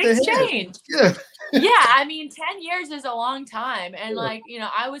of pushed ahead. Changed. Yeah. Yeah, I mean, 10 years is a long time. And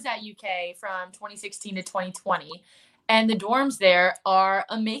I was at UK from 2016 to 2020, and the dorms there are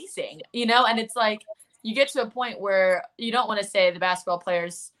amazing, and it's like you get to a point where you don't want to say the basketball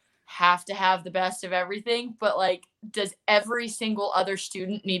players have to have the best of everything, but does every single other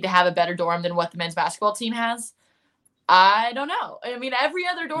student need to have a better dorm than what the men's basketball team has? I don't know. I mean, every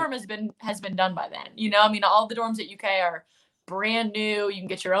other dorm has been done by then. All the dorms at UK are brand new. You can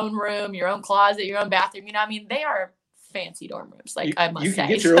get your own room, your own closet, your own bathroom. They are fancy dorm rooms. I must say, you can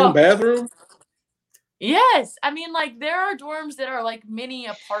get your own bathroom. Yes, there are dorms that are like mini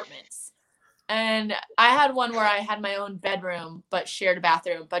apartments, and I had one where I had my own bedroom but shared a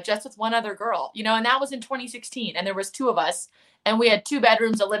bathroom, but just with one other girl. And that was in 2016, and there was two of us, and we had 2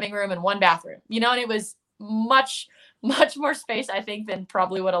 bedrooms, a living room, and 1 bathroom. And it was much, much more space, I think, than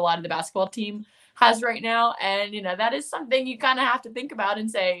probably what a lot of the basketball team has right now. And, that is something you kind of have to think about and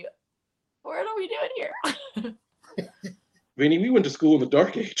say, what are we doing here? Vinny, we went to school in the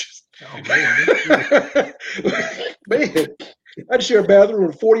dark ages. Oh, man. Man, I'd share a bathroom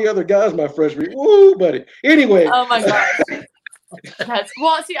with 40 other guys my freshman year. Woo, buddy. Anyway. Oh, my gosh.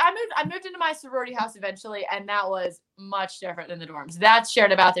 I moved into my sorority house eventually, and that was much different than the dorms. That's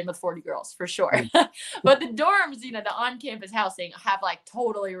shared a bathroom with 40 girls for sure. But the dorms, the on-campus housing have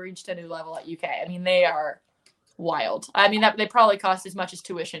totally reached a new level at UK. They are wild. They probably cost as much as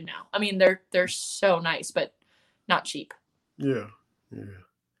tuition now. They're so nice, but not cheap. Yeah.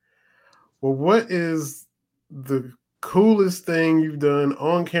 Well, what is the coolest thing you've done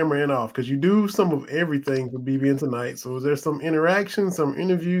on camera and off? Because you do some of everything for BBN Tonight. So is there some interaction, some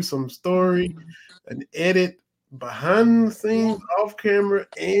interview, some story, an edit behind the scenes, off camera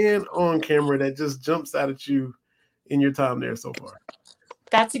and on camera that just jumps out at you in your time there so far?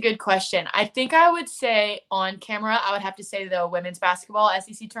 That's a good question. I think I would say on camera, I would have to say the women's basketball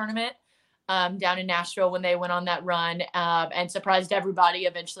SEC tournament down in Nashville when they went on that run and surprised everybody,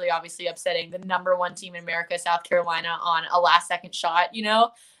 eventually obviously upsetting the number 1 team in America, South Carolina, on a last-second shot.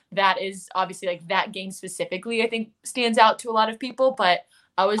 That is obviously that game specifically, I think, stands out to a lot of people. But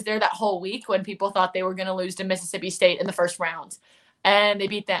I was there that whole week when people thought they were going to lose to Mississippi State in the first round. And they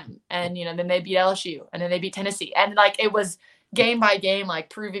beat them. And, then they beat LSU. And then they beat Tennessee. And, it was game by game,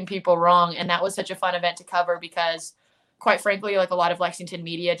 proving people wrong. And that was such a fun event to cover because, quite frankly, a lot of Lexington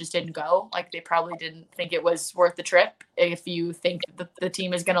media just didn't go. They probably didn't think it was worth the trip if you think the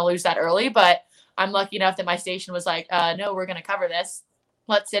team is going to lose that early. But I'm lucky enough that my station was like, no, we're going to cover this.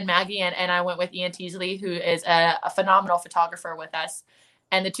 Let's send Maggie in. And I went with Ian Teasley, who is a phenomenal photographer with us.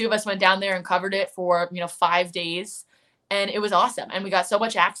 And the two of us went down there and covered it for, 5 days. And it was awesome. And we got so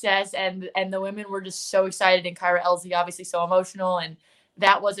much access, and the women were just so excited, and Kyra Elsie obviously so emotional. And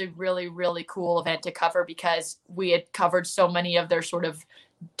that was a really, really cool event to cover, because we had covered so many of their sort of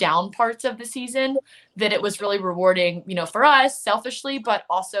down parts of the season that it was really rewarding, for us selfishly, but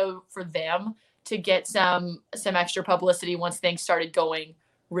also for them to get some extra publicity once things started going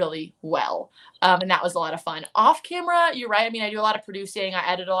really well. And that was a lot of fun. Off camera, you're right. I mean, I do a lot of producing. I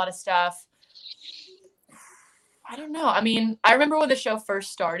edit a lot of stuff. I don't know. I mean, I remember when the show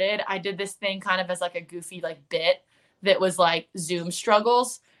first started, I did this thing kind of as like a goofy bit that was like Zoom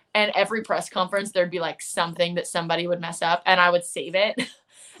struggles. And every press conference, there'd be like something that somebody would mess up, and I would save it.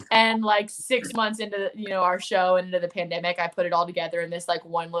 And 6 months into our show and into the pandemic, I put it all together in this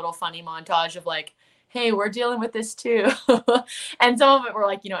one little funny montage of hey, we're dealing with this too. And some of it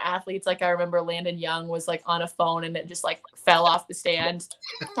were athletes. I remember Landon Young was on a phone and it just fell off the stand.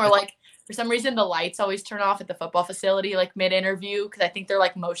 Or for some reason the lights always turn off at the football facility mid-interview, because I think they're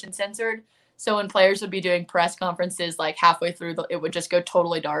motion censored. So when players would be doing press conferences halfway through, it would just go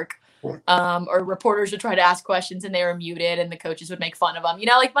totally dark. Or reporters would try to ask questions and they were muted, and the coaches would make fun of them.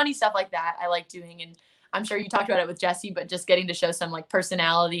 Funny stuff like that I like doing. And I'm sure you talked about it with Jesse, but just getting to show some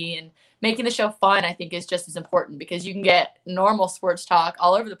personality and making the show fun, I think, is just as important, because you can get normal sports talk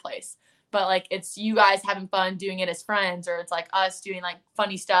all over the place. But it's you guys having fun doing it as friends, or it's us doing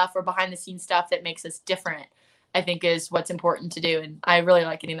funny stuff or behind the scenes stuff that makes us different, I think, is what's important to do. And I really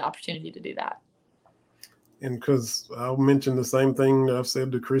like getting the opportunity to do that. And because I'll mention the same thing that I've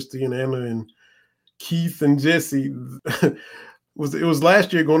said to Christy and Anna and Keith and Jesse. It was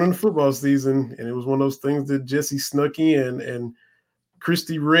last year going into football season, and it was one of those things that Jesse snuck in, and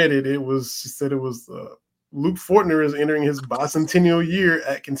Christy read it. She said it was Luke Fortner is entering his bicentennial year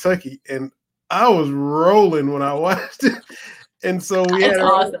at Kentucky, and I was rolling when I watched it. And so we had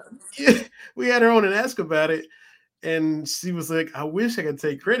her on and ask about it. And she was like, I wish I could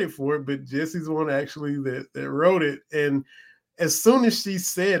take credit for it, but Jesse's the one actually that wrote it. And as soon as she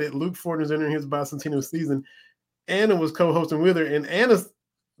said it, Luke Fortner's entering his bicentennial season, Anna was co-hosting with her. And Anna,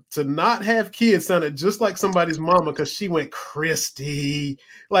 to not have kids, sounded just like somebody's mama, because she went Christy,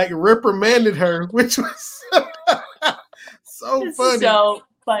 reprimanded her, which was so funny. So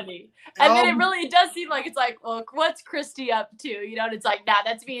funny. And then it does seem like it's look, what's Christy up to? And it's nah,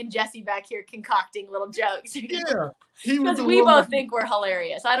 that's me and Jesse back here concocting little jokes. Yeah. Because we both think we're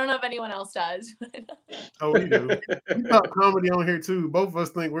hilarious. I don't know if anyone else does. Oh, we do. We talk comedy on here too. Both of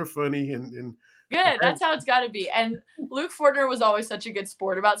us think we're funny and good. That's how it's got to be. And Luke Fortner was always such a good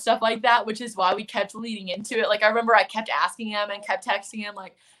sport about stuff like that, which is why we kept leading into it. I remember I kept asking him and kept texting him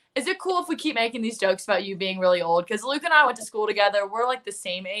is it cool if we keep making these jokes about you being really old? Because Luke and I went to school together. We're the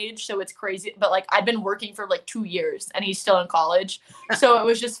same age, so it's crazy. But I've been working for 2 years, and he's still in college. So it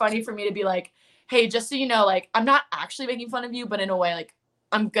was just funny for me to be hey, just so you know, I'm not actually making fun of you, but in a way,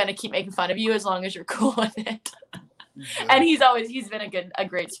 I'm gonna keep making fun of you as long as you're cool with it. Yeah. And he's been a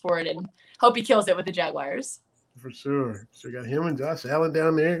great sport, and hope he kills it with the Jaguars. For sure. So got him and Josh Allen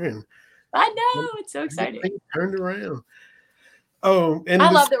down there, and I know, it's so exciting. Turned around. Oh, and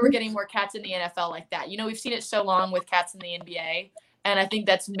I love that we're getting more cats in the NFL like that. We've seen it so long with cats in the NBA, and I think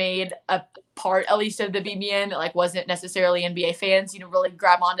that's made a part, at least of the BBN, that wasn't necessarily NBA fans, really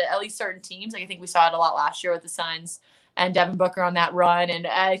grab onto at least certain teams. I think we saw it a lot last year with the Suns and Devin Booker on that run, and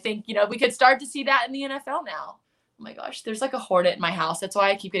I think we could start to see that in the NFL now. Oh my gosh, there's a hornet in my house. That's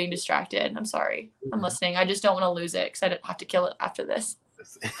why I keep getting distracted. I'm sorry. I'm listening. I just don't want to lose it because I don't have to kill it after this.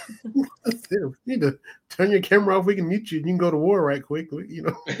 You need to turn your camera off. We can mute you. You can go to war right quick.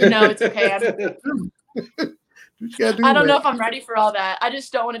 No, it's okay. I don't know if I'm ready for all that. I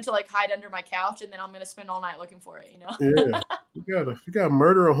just don't want it to hide under my couch, and then I'm gonna spend all night looking for it. Yeah, if you got to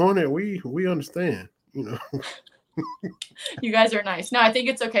murder a hornet, we understand. You guys are nice. No, I think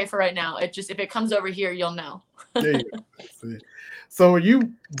it's okay for right now. It just, if it comes over here, you'll know. There you go. So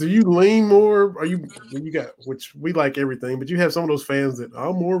do you lean more? You got, which we like everything, but you have some of those fans that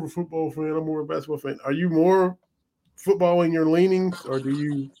I'm more of a football fan, I'm more of a basketball fan. Are you more football in your leanings, or do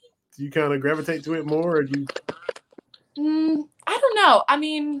you kind of gravitate to it more, or do you? I don't know. I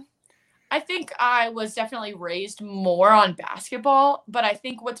mean, I think I was definitely raised more on basketball, but I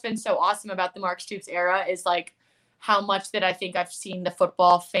think what's been so awesome about the Mark Stoops era is how much that I think I've seen the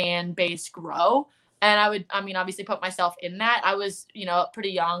football fan base grow. And obviously put myself in that. I was,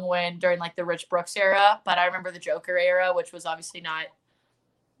 pretty young during the Rich Brooks era, but I remember the Joker era, which was obviously not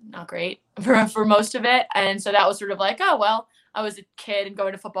great for most of it. And so that was sort of oh, well, I was a kid and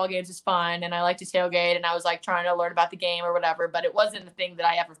going to football games is fun, and I like to tailgate, and I was like trying to learn about the game or whatever, but it wasn't the thing that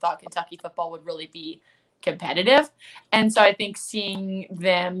I ever thought Kentucky football would really be competitive. And so I think seeing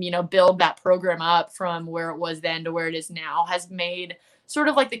them, build that program up from where it was then to where it is now has made sort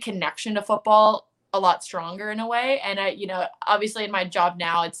of like the connection to football a lot stronger in a way. And I, obviously in my job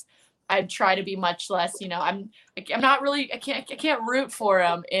now, I try to be much less, I'm not really, I can't root for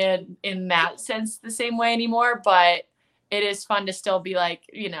them in that sense the same way anymore, but it is fun to still be like,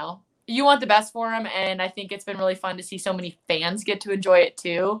 you want the best for them. And I think it's been really fun to see so many fans get to enjoy it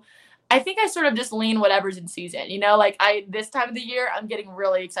too. I think I sort of just lean whatever's in season, this time of the year, I'm getting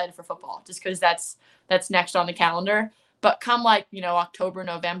really excited for football just because that's next on the calendar. But come October,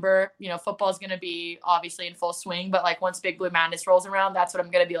 November, football is going to be obviously in full swing. But once Big Blue Madness rolls around, that's what I'm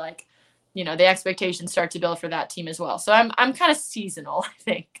going to be like. The expectations start to build for that team as well. So I'm kind of seasonal, I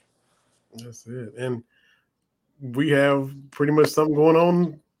think. That's it. And we have pretty much something going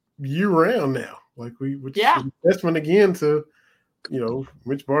on year round now. Investment again to,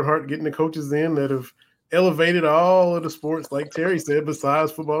 Mitch Barnhart getting the coaches in that have elevated all of the sports, like Terry said,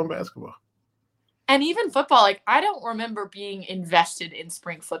 besides football and basketball. And even football, I don't remember being invested in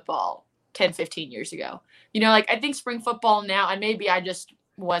spring football 10, 15 years ago. I think spring football now, and maybe I just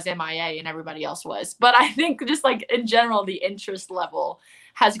was MIA and everybody else was, but I think just in general, the interest level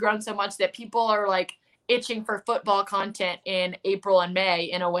has grown so much that people are itching for football content in April and May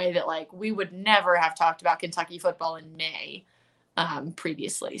in a way that we would never have talked about Kentucky football in May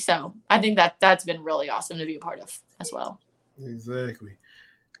previously. So I think that's been really awesome to be a part of as well. Exactly.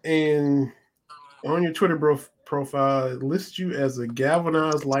 And on your Twitter profile, it lists you as a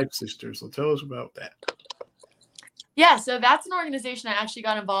galvanized life sister. So tell us about that. Yeah, so that's an organization I actually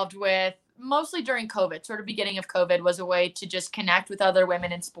got involved with mostly during COVID. Sort of beginning of COVID was a way to just connect with other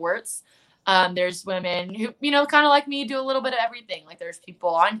women in sports. There's women who, kind of like me, do a little bit of everything. There's people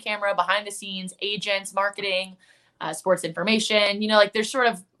on camera, behind the scenes, agents, marketing, sports information. There's sort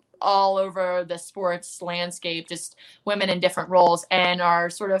of all over the sports landscape, just women in different roles. And our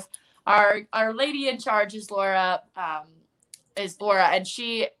lady in charge is Laura, and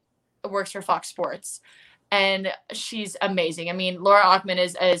she works for Fox Sports. And she's amazing. I mean, Laura Ockman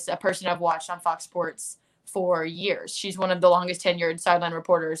is a person I've watched on Fox Sports for years. She's one of the longest tenured sideline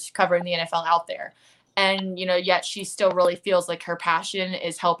reporters covering the NFL out there. And, yet she still really feels like her passion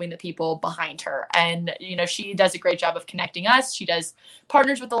is helping the people behind her. And, she does a great job of connecting us. She does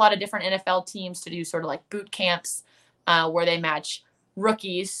partners with a lot of different NFL teams to do sort of boot camps where they match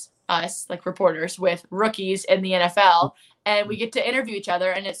rookies, us, reporters, with rookies in the NFL. And we get to interview each other,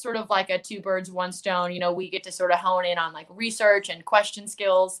 and it's sort of like a two birds, one stone. We get to sort of hone in on research and question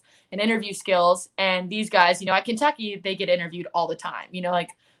skills and interview skills. And these guys, at Kentucky, they get interviewed all the time.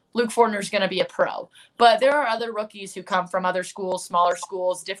 Luke Fortner's going to be a pro, but there are other rookies who come from other schools, smaller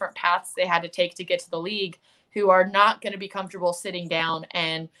schools, different paths they had to take to get to the league, who are not going to be comfortable sitting down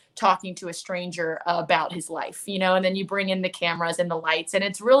and talking to a stranger about his life, and then you bring in the cameras and the lights, and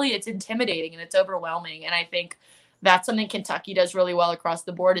it's intimidating and it's overwhelming. And I think that's something Kentucky does really well across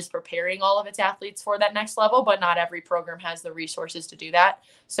the board, is preparing all of its athletes for that next level, but not every program has the resources to do that.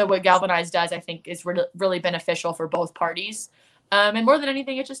 So what Galvanize does, I think, is really beneficial for both parties. And more than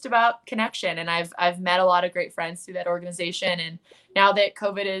anything, it's just about connection. And I've met a lot of great friends through that organization. And now that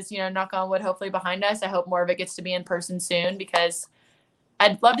COVID is, knock on wood, hopefully behind us, I hope more of it gets to be in person soon, because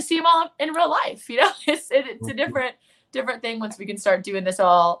I'd love to see them all in real life. It's a different thing once we can start doing this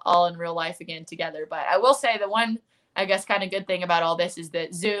all in real life again together. But I will say the one, I guess, kind of good thing about all this is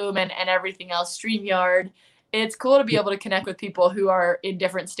that Zoom and everything else, StreamYard, it's cool to be able to connect with people who are in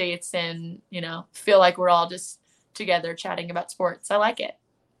different states and, feel like we're all just together chatting about sports. I like it.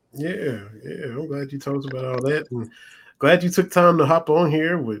 Yeah. I'm glad you told us about all that. And glad you took time to hop on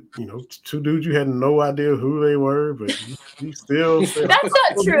here with, two dudes you had no idea who they were, but you still said, that's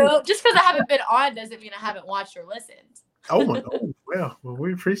not true. Just because I haven't been on doesn't mean I haven't watched or listened. Well,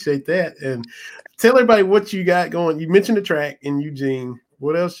 we appreciate that. And tell everybody what you got going. You mentioned the track in Eugene.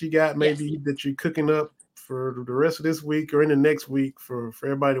 What else you got maybe that you're cooking up for the rest of this week or in the next week for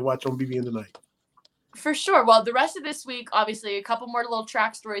everybody to watch on BBN tonight? For sure. Well, the rest of this week, obviously, a couple more little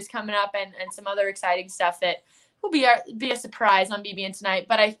track stories coming up and some other exciting stuff that will be a surprise on BBN tonight.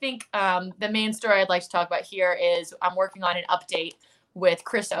 But I think the main story I'd like to talk about here is I'm working on an update with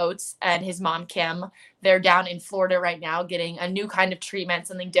Chris Oates and his mom, Kim. They're down in Florida right now getting a new kind of treatment,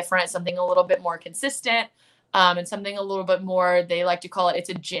 something different, something a little bit more consistent, and something a little bit more, they like to call it, it's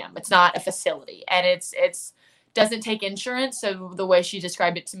a gym. It's not a facility. And it's doesn't take insurance. So the way she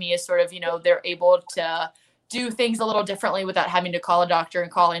described it to me is sort of, they're able do things a little differently without having to call a doctor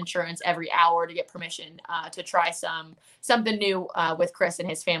and call insurance every hour to get permission to try something new with Chris and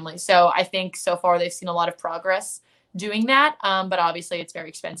his family. So I think so far they've seen a lot of progress doing that. But obviously it's very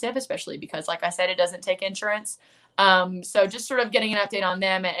expensive, especially because, like I said, it doesn't take insurance. So just sort of getting an update on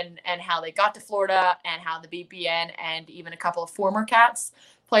them and how they got to Florida and how the BBN and even a couple of former cats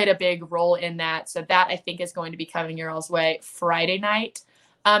played a big role in that. So that I think is going to be coming your all's way Friday night.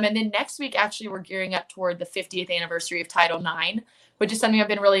 And then next week, actually, we're gearing up toward the 50th anniversary of Title IX, which is something I've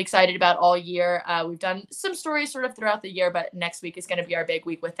been really excited about all year. We've done some stories sort of throughout the year, but next week is going to be our big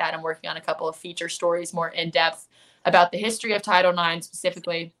week with that. I'm working on a couple of feature stories more in depth about the history of Title IX,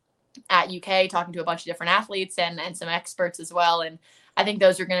 specifically at UK, talking to a bunch of different athletes and some experts as well. And I think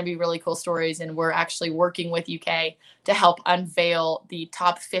those are going to be really cool stories. And we're actually working with UK to help unveil the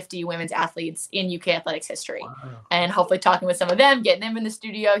top 50 women's athletes in UK athletics history. Wow. And hopefully talking with some of them, getting them in the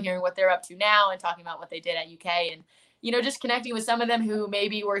studio, hearing what they're up to now and talking about what they did at UK. And, you know, just connecting with some of them who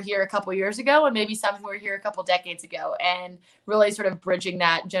maybe were here a couple years ago and maybe some who were here a couple decades ago, and really sort of bridging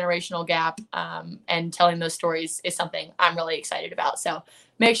that generational gap and telling those stories is something I'm really excited about. So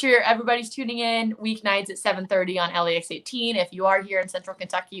make sure everybody's tuning in weeknights at 7:30 on LAX 18 if you are here in Central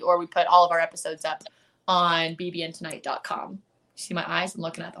Kentucky, or we put all of our episodes up on bbntonight.com. You see my eyes? I'm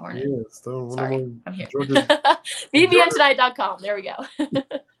looking at the Hornet. Yeah, sorry, I'm here. bbntonight.com. There we go.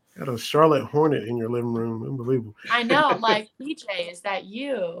 Got a Charlotte Hornet in your living room. Unbelievable. I know. I'm like, PJ, is that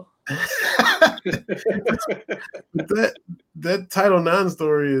you? that Title IX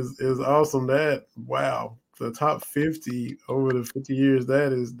story is awesome. Wow. The top 50 over the 50 years,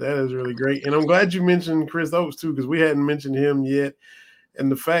 that is really great. And I'm glad you mentioned Chris Oates too, because we hadn't mentioned him yet.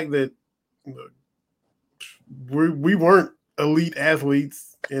 And the fact that we weren't elite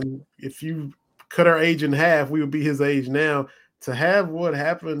athletes, and if you cut our age in half, we would be his age now. To have what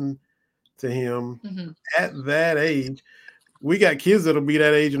happened to him at that age, we got kids that'll be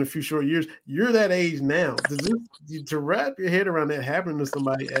that age in a few short years. You're that age now. To wrap your head around that happening to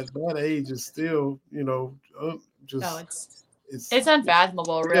somebody at that age is still, it's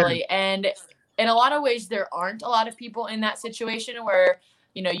unfathomable, really. And in a lot of ways, there aren't a lot of people in that situation where,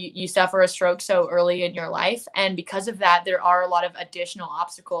 you know, you suffer a stroke so early in your life. And because of that, there are a lot of additional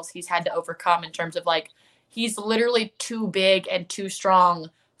obstacles he's had to overcome in terms of, like, he's literally too big and too strong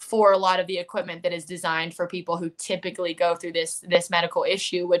for a lot of the equipment that is designed for people who typically go through this medical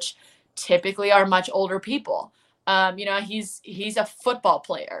issue, which typically are much older people. He's a football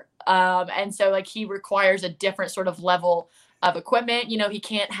player. And so, like, he requires a different sort of level of equipment. You know, he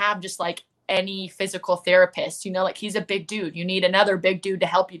can't have just like any physical therapist, you know, like, he's a big dude. You need another big dude to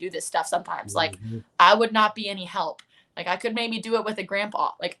help you do this stuff sometimes. Like, I would not be any help. Like, I could maybe do it with a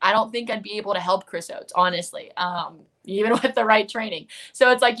grandpa. Like, I don't think I'd be able to help Chris Oates, honestly, even with the right training. So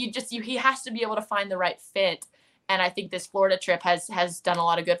it's like he has to be able to find the right fit. And I think this Florida trip has done a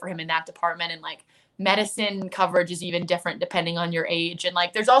lot of good for him in that department. And, like, medicine coverage is even different depending on your age. And,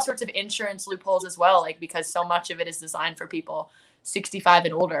 like, there's all sorts of insurance loopholes as well, like, because so much of it is designed for people 65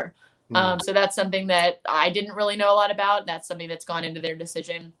 and older. So that's something that I didn't really know a lot about. That's something that's gone into their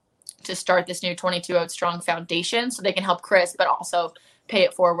decision to start this new 22 Oates Strong Foundation so they can help Chris, but also pay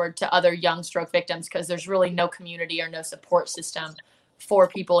it forward to other young stroke victims, because there's really no community or no support system for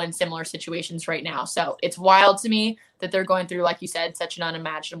people in similar situations right now. So it's wild to me that they're going through, like you said, such an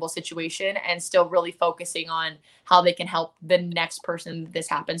unimaginable situation and still really focusing on how they can help the next person this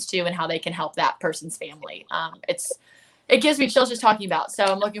happens to and how they can help that person's family. It gives me chills just talking about. So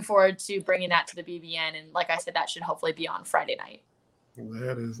I'm looking forward to bringing that to the BBN. And like I said, that should hopefully be on Friday night.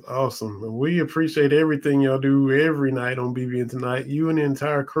 That is awesome. And we appreciate everything y'all do every night on BBN Tonight, you and the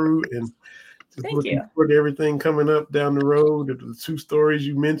entire crew. And just looking forward to everything coming up down the road, the 2 stories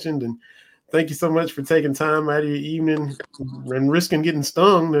you mentioned. And thank you so much for taking time out of your evening and risking getting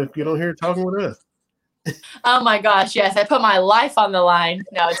stung if you don't hear talking with us. Oh my gosh, yes. I put my life on the line.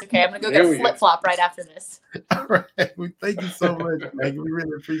 No, it's okay. I'm going to go get a flip-flop right after this. All right. Well, thank you so much, Maggie. We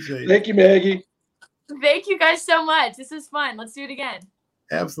really appreciate it. Thank you, Maggie. Thank you guys so much. This is fun. Let's do it again.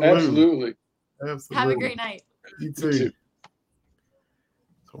 Absolutely. Have a great night. You too.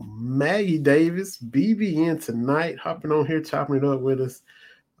 So Maggie Davis, BBN Tonight, hopping on here, chopping it up with us.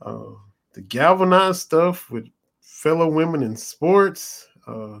 The galvanized stuff with fellow women in sports.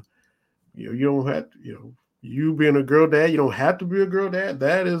 You don't have to, you being a girl dad, you don't have to be a girl dad.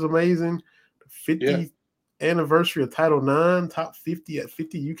 That is amazing. The 50th anniversary of Title IX, top 50 at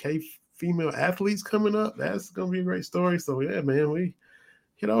 50 UK female athletes coming up. That's going to be a great story. So, yeah, man, we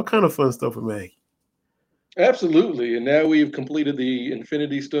hit all kind of fun stuff with Maggie. Absolutely. And now we've completed the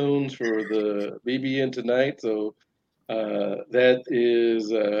Infinity Stones for the BBN Tonight. So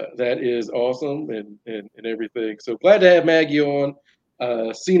That is awesome and everything. So glad to have Maggie on.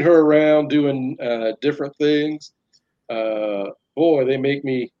 Seen her around doing different things. Boy, they make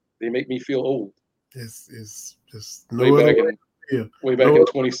me feel old. It's just Way no other back way. in Yeah. way back No in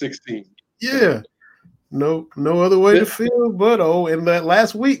other- 2016. Yeah. No other way to feel but and that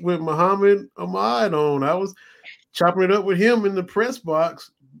last week with Muhammad Ahmad on, I was chopping it up with him in the press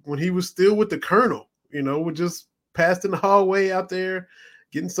box when he was still with the Colonel. We just passed in the hallway out there,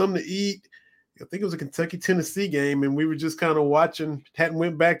 getting something to eat. I think it was a Kentucky-Tennessee game, and we were just kind of watching, hadn't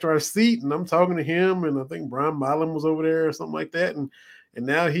went back to our seat, and I'm talking to him, and I think Brian Milam was over there or something like that, and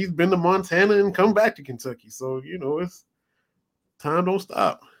now he's been to Montana and come back to Kentucky. So, it's time don't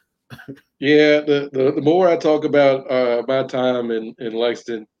stop. Yeah, the more I talk about my time in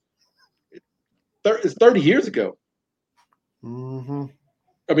Lexington, it's 30 years ago. Mm-hmm.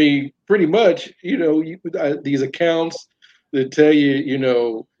 I mean, pretty much, these accounts that tell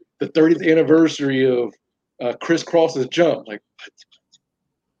you, the 30th anniversary of Chris Cross's jump. Like,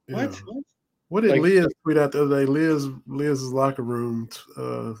 what? Yeah. What did Like, Liz tweet out the other day? Liz's locker room.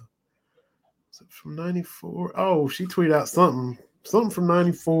 Was it from 94? Oh, she tweeted out something from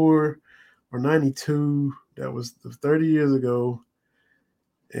 94 or 92. That was 30 years ago.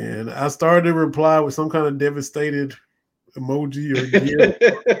 And I started to reply with some kind of devastated emoji or gift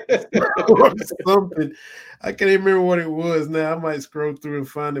or something. I can't even remember what it was now. I might scroll through and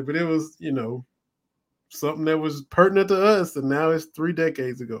find it, but it was, something that was pertinent to us, and now it's 3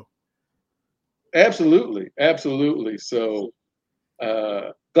 decades ago. Absolutely. So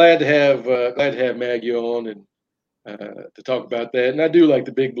glad to have Maggie on and to talk about that. And I do like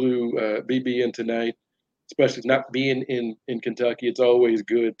the Big Blue BBN tonight, especially not being in Kentucky. It's always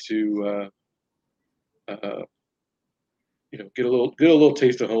good to get a little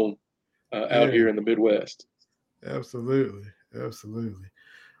taste of home out here in the Midwest. Absolutely.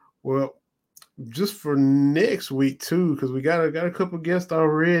 Well, just for next week too, because we got a couple guests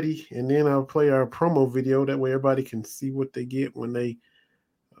already, and then I'll play our promo video. That way, everybody can see what they get when they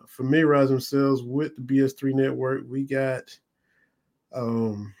familiarize themselves with the BS3 network. We got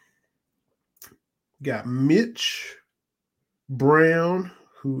Mitch Brown,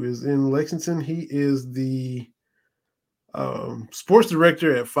 who is in Lexington. He is the sports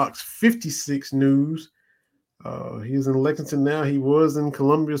director at Fox 56 News. He's in Lexington now. He was in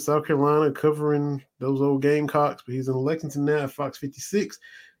Columbia, South Carolina, covering those old Gamecocks, but he's in Lexington now at Fox 56.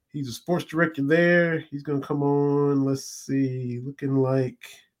 He's a sports director there. He's going to come on, let's see, looking like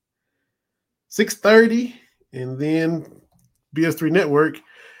 6:30. And then BS3 Network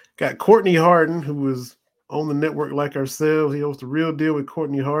got Courtney Harden, who was on the network like ourselves. He hosts The Real Deal with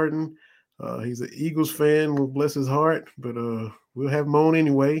Courtney Harden. He's an Eagles fan, well, bless his heart, but we'll have him on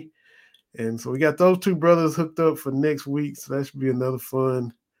anyway. And so we got those two brothers hooked up for next week. So that should be another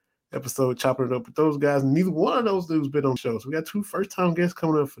fun episode, chopping it up with those guys. Neither one of those dudes been on the show. So we got 2 first-time guests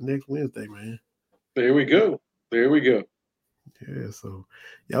coming up for next Wednesday, man. There we go. Yeah, so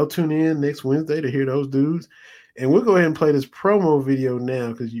y'all tune in next Wednesday to hear those dudes. And we'll go ahead and play this promo video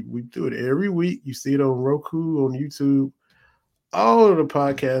now because we do it every week. You see it on Roku, on YouTube, all of the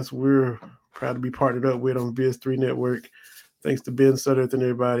podcasts we're proud to be partnered up with on the BS3 Network. Thanks to Ben Sutterth and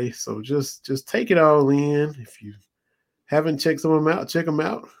everybody. So just take it all in. If you haven't checked some of them out, check them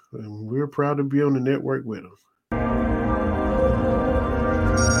out. And we're proud to be on the network with them.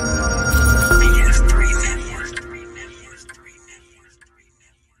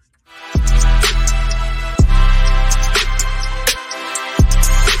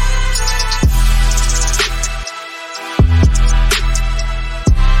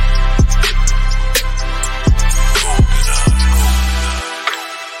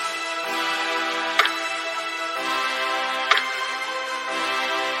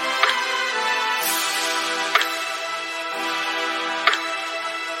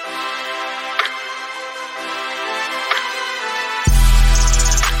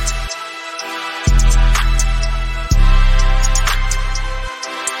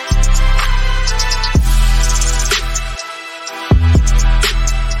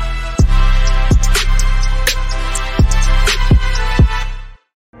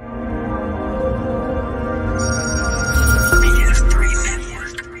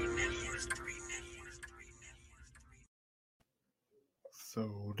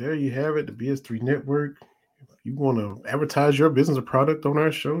 So there you have it, the BS3 Network. If you want to advertise your business or product on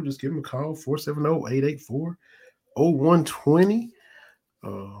our show, just give them a call, 470-884-0120.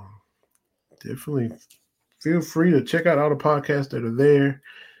 Definitely feel free to check out all the podcasts that are there.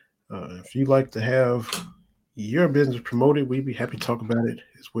 If you'd like to have your business promoted, we'd be happy to talk about it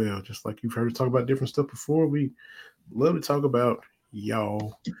as well. Just like you've heard us talk about different stuff before, we love to talk about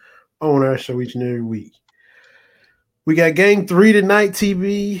y'all on our show each and every week. We got game 3 tonight,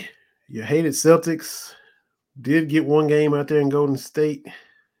 TV. You hated Celtics. Did get one game out there in Golden State.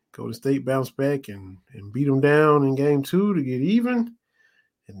 Golden State bounced back and beat them down in game 2 to get even.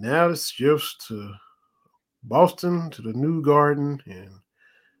 And now it shifts to Boston, to the new Garden, and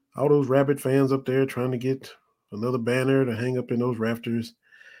all those Rabbit fans up there trying to get another banner to hang up in those rafters.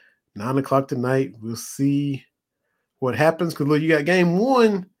 9 o'clock tonight. We'll see what happens. Because look, you got game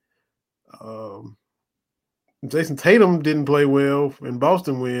 1. Jason Tatum didn't play well, and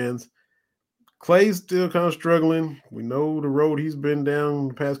Boston wins. Clay's still kind of struggling. We know the road he's been down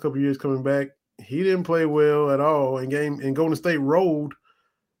the past couple of years coming back. He didn't play well at all, and Golden State rolled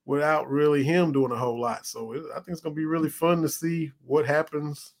without really him doing a whole lot. So I think it's going to be really fun to see what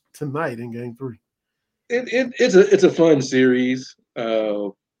happens tonight in game 3. It's a fun series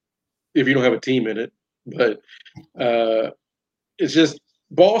if you don't have a team in it, but it's just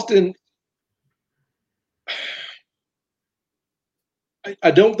Boston.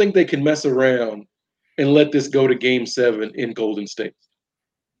 I don't think they can mess around and let this go to game 7 in Golden State.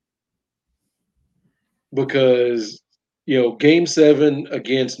 Because, game 7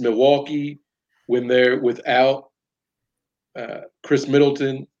 against Milwaukee, when they're without Chris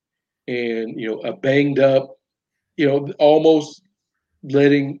Middleton and, a banged up, almost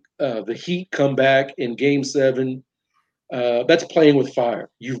letting the Heat come back in game 7, that's playing with fire.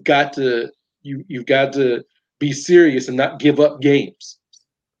 You've got to be serious and not give up games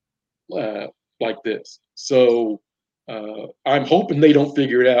like this. So I'm hoping they don't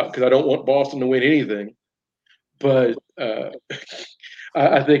figure it out because I don't want Boston to win anything. But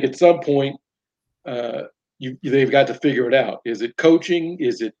I think at some point they've got to figure it out. Is it coaching?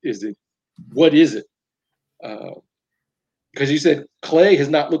 Is it what is it? Because you said Clay has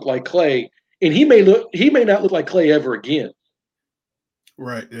not looked like Clay, and he may not look like Clay ever again.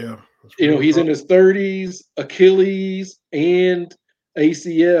 Right. Yeah. He's in his 30s, Achilles and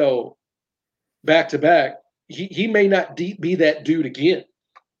ACL back to back. He may not be that dude again.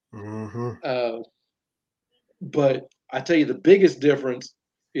 Mm-hmm. But I tell you, the biggest difference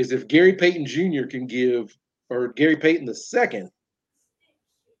is if Gary Payton Jr. can give, or Gary Payton II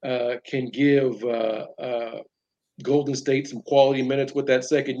can give Golden State some quality minutes with that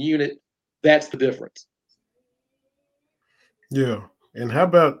second unit. That's the difference. Yeah. And how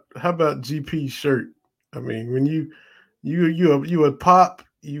about GP's shirt? I mean, when you a pop,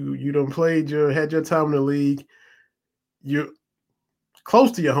 you done had your time in the league. You're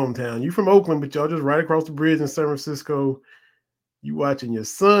close to your hometown. You from Oakland, but y'all just right across the bridge in San Francisco. You watching your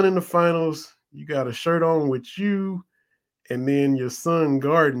son in the finals. You got a shirt on with you, and then your son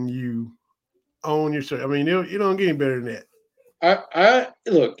guarding you on your shirt. I mean, you don't get any better than that.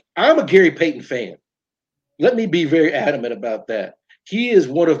 Look, I'm a Gary Payton fan. Let me be very adamant about that. He is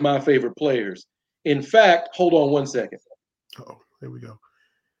one of my favorite players. In fact, hold on one second. Oh, there we go.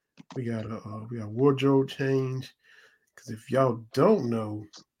 We got wardrobe change. Because if y'all don't know,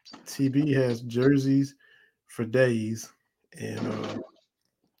 TB has jerseys for days, and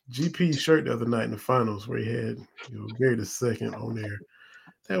GP's shirt the other night in the finals where he had Gary II on there.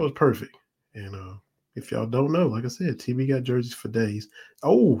 That was perfect. And if y'all don't know, like I said, TB got jerseys for days.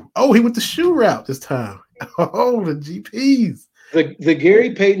 Oh, he went the shoe route this time. Oh, the GPs. The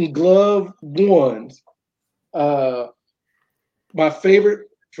Gary Payton glove ones. My favorite,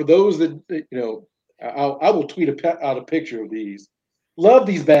 for those that I will tweet out a picture of these. Love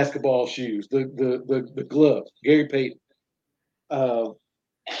these basketball shoes. The gloves, Gary Payton.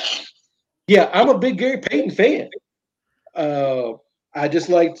 Yeah, I'm a big Gary Payton fan. I just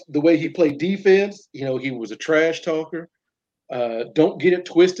liked the way he played defense. He was a trash talker. Don't get it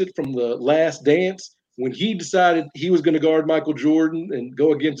twisted from the Last Dance when he decided he was going to guard Michael Jordan and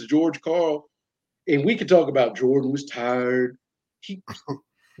go against George Karl. And we could talk about Jordan was tired.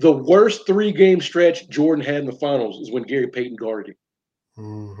 The worst 3-game stretch Jordan had in the finals is when Gary Payton guarded him.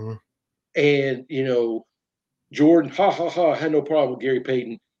 Mm-hmm. And, Jordan, had no problem with Gary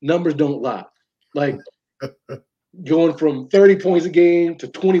Payton. Numbers don't lie. Like going from 30 points a game to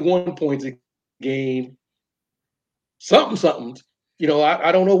 21 points a game, something.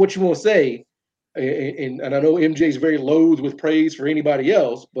 I don't know what you want to say. And I know MJ's very loath with praise for anybody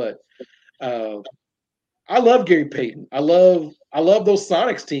else, but I love Gary Payton. I love those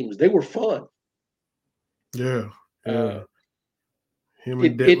Sonics teams. They were fun. Yeah. Him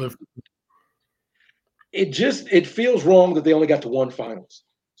and Detlef. It feels wrong that they only got to one finals.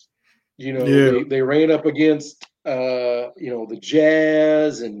 They ran up against the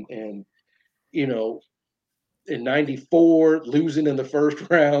Jazz and in '94, losing in the first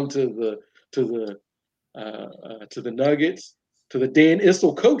round to the Nuggets, to the Dan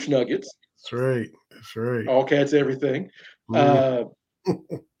Issel coach Nuggets. That's right. That's right. All cats, everything.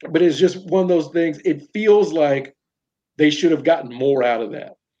 But it's just one of those things. It feels like they should have gotten more out of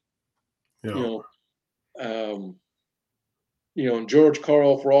that. Yeah. And George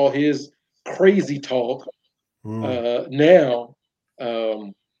Karl, for all his crazy talk, now,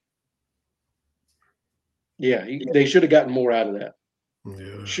 they should have gotten more out of that.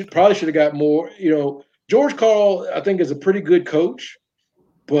 Yeah. Probably should have got more. George Karl, I think, is a pretty good coach,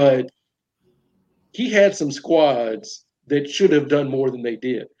 but he had some squads that should have done more than they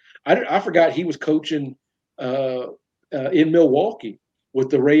did. I forgot he was coaching in Milwaukee with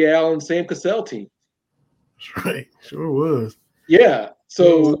the Ray Allen, Sam Cassell team. That's right. Sure was. Yeah.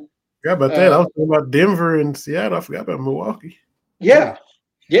 So forgot about that. I was talking about Denver and Seattle. I forgot about Milwaukee. Yeah.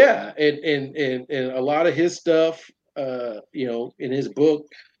 And a lot of his stuff, in his book,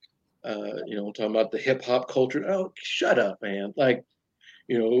 talking about the hip hop culture. Oh, shut up, man. Like,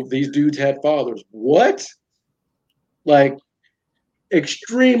 these dudes had fathers. What? Like,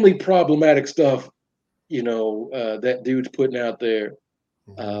 extremely problematic stuff, that dude's putting out there.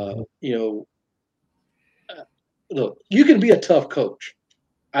 Look, you can be a tough coach.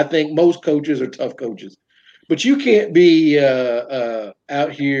 I think most coaches are tough coaches, but you can't be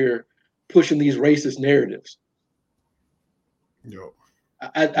out here pushing these racist narratives. No.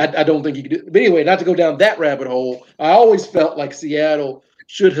 I don't think you can do it. But anyway, not to go down that rabbit hole, I always felt like Seattle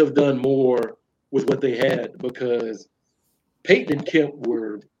should have done more with what they had, because Peyton and Kemp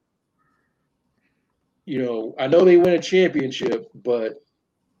were, I know they win a championship, but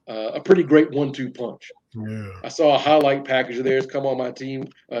a pretty great 1-2 punch. Yeah. I saw a highlight package of theirs come on my team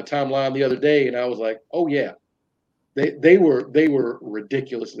timeline the other day, and I was like, oh yeah, they were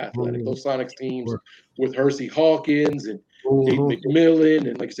ridiculously athletic. Those Sonics teams with Hersey Hawkins and Nate McMillan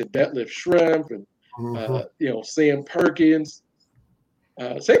and, like I said, Detlef Schrempf and Sam Perkins.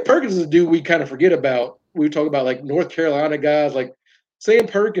 Sam Perkins is a dude we kind of forget about. We talk about like North Carolina guys. Like Sam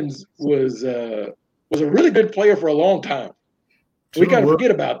Perkins was a really good player for a long time. We kind of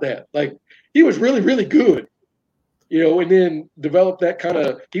forget about that. Like, he was really, really good, and then developed that kind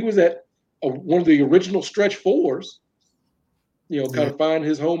of. He was at one of the original stretch fours, kind of find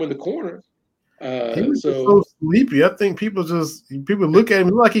his home in the corner. He was so sleepy. I think people look at him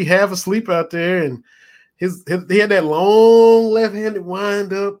like he half asleep out there, and he had that long left-handed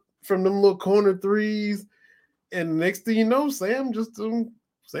wind up from them little corner threes, and next thing you know, Sam just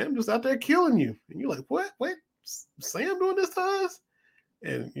out there killing you, and you're like, what? Wait, Sam doing this to us?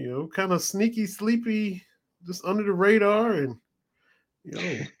 And kind of sneaky, sleepy, just under the radar, and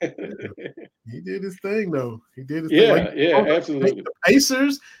he did his thing though. He did his thing. Yeah, absolutely. The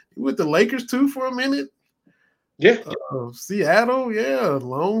Pacers, with the Lakers too for a minute. Yeah. Seattle,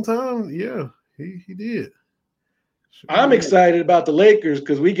 long time. Yeah, he did. Sure. I'm excited about the Lakers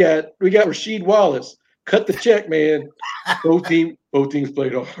because we got Rasheed Wallace. Cut the check, man. Both teams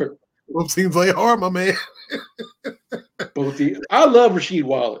played hard. Both teams play hard, my man. Both teams. I love Rasheed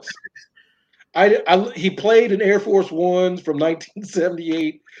Wallace. He played in Air Force Ones from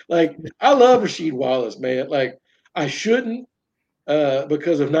 1978. Like, I love Rasheed Wallace, man. Like, I shouldn't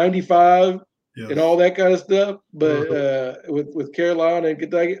because of 95 and all that kind of stuff. But with Carolina and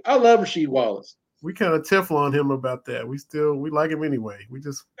Kentucky, I love Rasheed Wallace. We kind of Teflon him about that. We like him anyway. We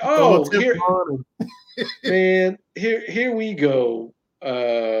just man, here we go.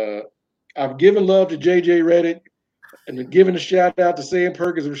 I've given love to JJ Redick and giving a shout out to Sam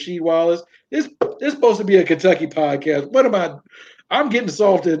Perkins and Rasheed Wallace. This is supposed to be a Kentucky podcast. What am I? I'm getting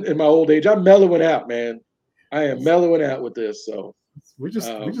soft in my old age. I'm mellowing out, man. I am mellowing out with this. So we just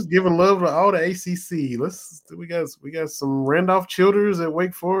giving love to all the ACC. We got some Randolph Childers at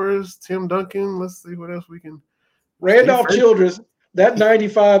Wake Forest, Tim Duncan. Let's see what else we can. Randolph Childers, that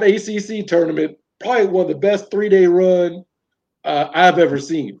 95 ACC tournament, probably one of the best 3-day run I've ever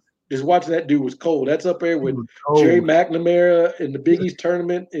seen. Just watching that dude was cold. That's up there with Jerry McNamara in the Big East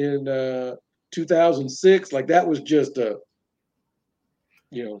tournament in 2006. Like, that was just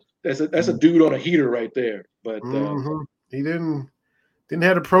that's a dude on a heater right there. But he didn't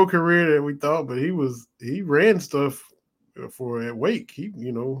have a pro career that we thought, but he ran stuff for at Wake. He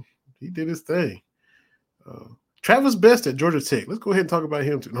did his thing. Travis Best at Georgia Tech. Let's go ahead and talk about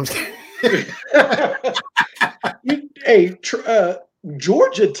him too. No,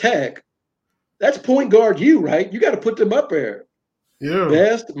 Georgia Tech, that's point guard right? You got to put them up there. Yeah.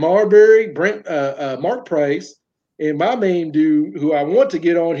 Best, Marbury, Brent, Mark Price, and my main dude, who I want to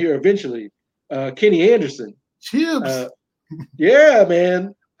get on here eventually, Kenny Anderson. Chips. Yeah,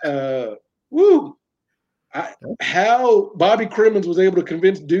 man. Woo. how Bobby Crimmins was able to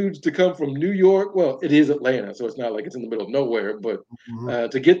convince dudes to come from New York. Well, it is Atlanta, so it's not like it's in the middle of nowhere. But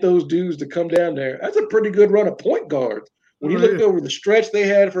to get those dudes to come down there, that's a pretty good run of point guards. When you looked over the stretch they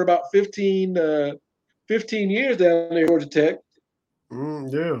had for about 15 years down there at Georgia Tech,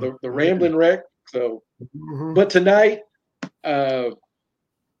 the Rambling Wreck. So, but tonight, role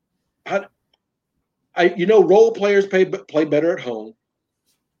players play better at home.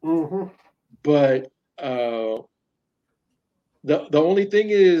 But the only thing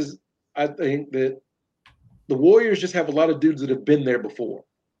is, I think that the Warriors just have a lot of dudes that have been there before,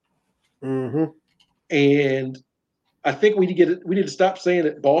 and I think we need to stop saying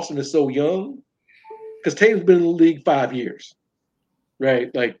that Boston is so young, because Tatum's been in the league 5 years,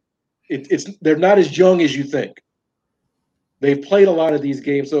 right? Like they're not as young as you think. They've played a lot of these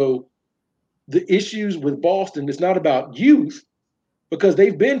games, so the issues with Boston is not about youth, because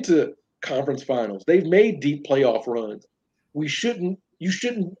they've been to conference finals. They've made deep playoff runs. You shouldn't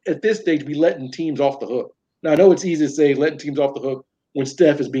at this stage be letting teams off the hook. Now I know it's easy to say letting teams off the hook when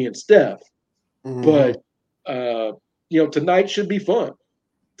Steph is being Steph, but tonight should be fun.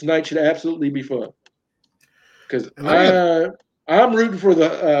 Tonight should absolutely be fun, because I'm rooting for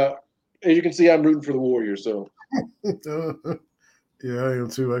the. As you can see, I'm rooting for the Warriors. So yeah, I am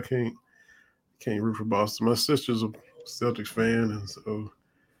too. I can't root for Boston. My sister's a Celtics fan, and so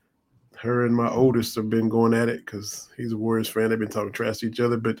her and my oldest have been going at it because he's a Warriors fan. They've been talking trash to each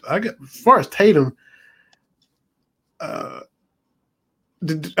other. But as far as Tatum, I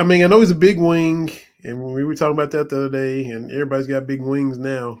know he's a big wing, and when we were talking about that the other day, and everybody's got big wings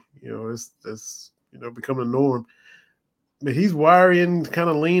now. That's becoming a norm. But he's wiry and kind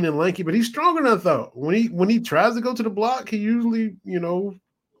of lean and lanky, but he's stronger than I thought. When he tries to go to the block, he usually,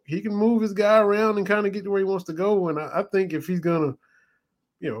 he can move his guy around and kind of get to where he wants to go. And I think if he's gonna,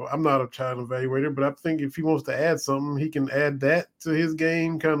 I'm not a child evaluator, but I think if he wants to add something, he can add that to his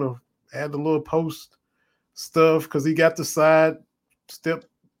game, kind of add the little post stuff, because he got the side step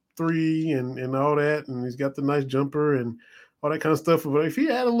three and all that, and he's got the nice jumper and all that kind of stuff. But if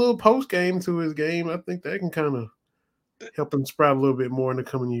he add a little post game to his game, I think that can kind of help him sprout a little bit more in the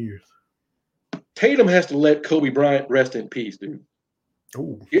coming years. Tatum has to let Kobe Bryant rest in peace, dude.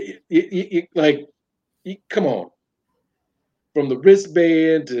 Oh, come on. From the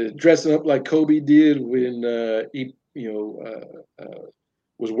wristband to dressing up like Kobe did when he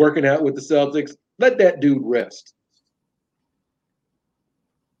was working out with the Celtics, let that dude rest.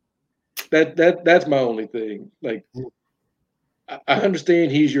 That's my only thing. Like, I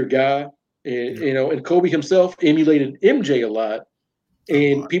understand he's your guy. And, and Kobe himself emulated MJ a lot,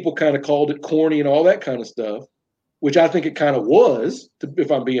 and people kind of called it corny and all that kind of stuff, which I think it kind of was,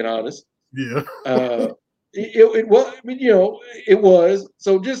 if I'm being honest. Yeah. It was, it was.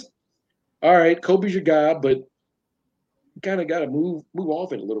 So just, all right, Kobe's your guy, but you kind of got to move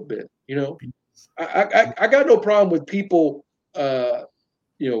off it a little bit. I got no problem with people,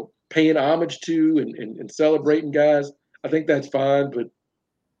 paying homage to and celebrating guys. I think that's fine, but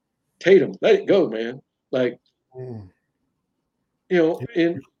Tatum, let it go, man. Like, and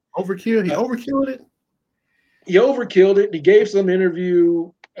overkill. He overkilled it. He overkilled it. He gave some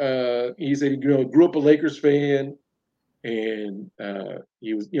interview. He said he grew up a Lakers fan, and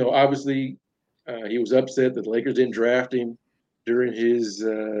he was, obviously, he was upset that the Lakers didn't draft him during his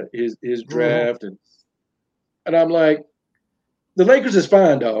draft, and I'm like, the Lakers is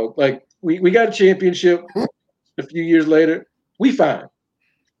fine, dog. Like, we got a championship a few years later. We fine.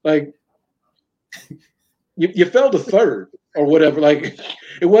 Like, you fell to third or whatever. Like,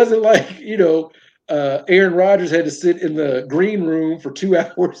 it wasn't like, Aaron Rodgers had to sit in the green room for 2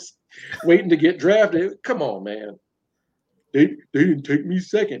 hours waiting to get drafted. Come on, man. They didn't take me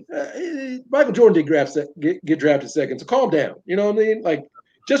second. Michael Jordan did get drafted second, so calm down. You know what I mean? Like,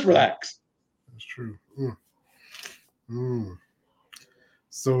 just relax. That's true.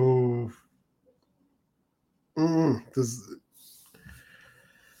 So,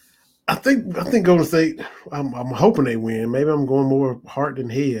 I think Golden State. I'm hoping they win. Maybe I'm going more heart than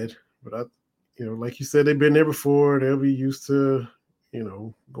head. But like you said, they've been there before. They'll be used to,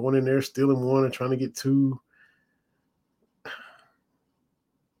 going in there, stealing one and trying to get two.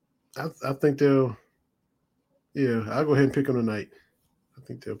 I think they'll. Yeah, I'll go ahead and pick them tonight. I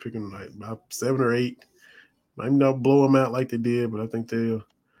think they'll pick them tonight, about 7 or 8. Might not blow them out like they did, but I think they'll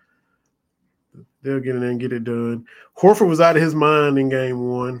get in there and get it done. Horford was out of his mind in game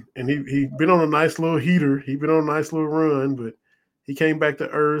 1, and he been on a nice little heater. He been on a nice little run, but he came back to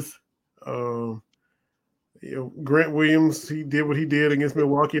earth. Grant Williams, he did what he did against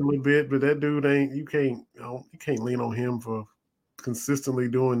Milwaukee a little bit, but that dude you can't lean on him for consistently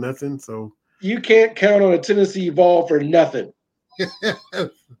doing nothing. So you can't count on a Tennessee ball for nothing.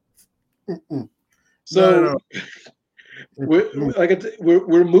 So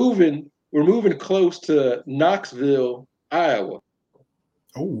we're moving close to Knoxville, Iowa.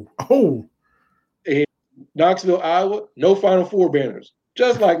 Oh. And Knoxville, Iowa, no Final Four banners,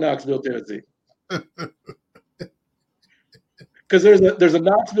 just like Knoxville, Tennessee. Because there's a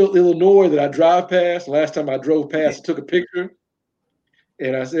Knoxville, Illinois that I drive past. Last time I drove past, I took a picture.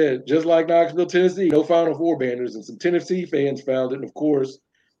 And I said, just like Knoxville, Tennessee, no Final Four banners. And some Tennessee fans found it. And of course,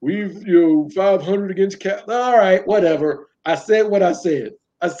 we've 500 against Cal. All right, whatever. I said what I said.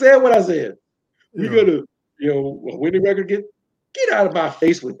 We got to, a winning record. Get out of my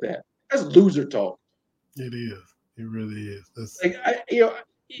face with that. That's loser talk. It is. It really is. That's like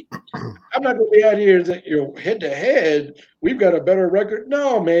I'm not going to be out here and say, head to head, we've got a better record.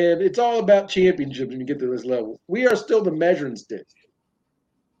 No, man, it's all about championships when you get to this level. We are still the measuring stick.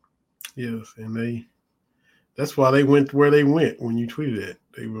 Yes, and that's why they went where they went when you tweeted it.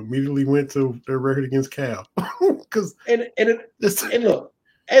 They immediately went to their record against Cal. And look,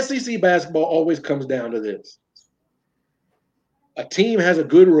 SEC basketball always comes down to this. A team has a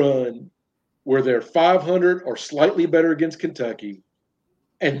good run where they're 500 or slightly better against Kentucky,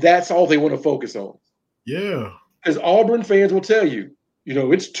 and that's all they want to focus on. Yeah. Because Auburn fans will tell you,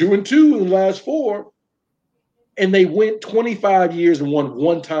 it's 2-2 in the last 4. And they went 25 years and won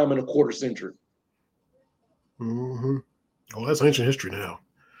one time in a quarter century. Mm-hmm. Oh, that's ancient history now.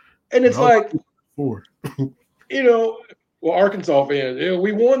 And it's like, Arkansas fans,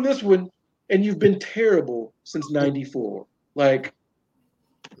 we won this one, and you've been terrible since '94. Like,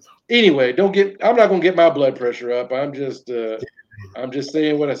 anyway, I'm not gonna get my blood pressure up. I'm just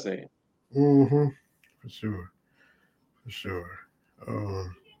saying what I'm saying. Mm-hmm. For sure.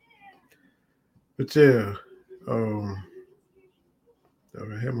 But yeah. I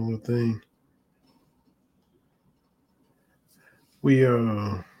have my little thing. We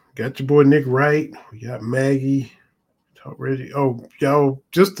got your boy Nick Wright. We got Maggie. Talk ready. Oh, y'all,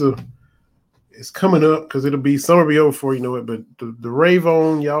 it's coming up because summer be over before you know it. But the rave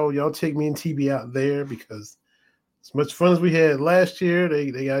on, y'all take me and TB out there because as much fun as we had last year,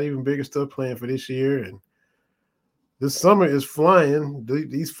 they got even bigger stuff planned for this year. And this summer is flying.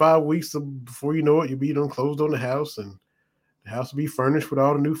 These 5 weeks before you know it, you'll be closed on the house, and the house will be furnished with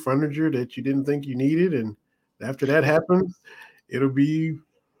all the new furniture that you didn't think you needed. And after that happens, it'll be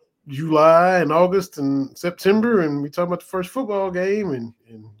July and August and September, and we talk about the first football game, and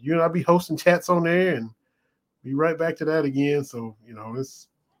you and I'll be hosting chats on there, and be right back to that again. So we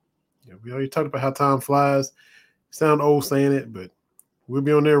already talked about how time flies. Sound old saying it, but we'll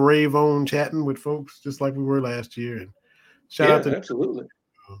be on there rave on chatting with folks just like we were last year. And shout out to absolutely.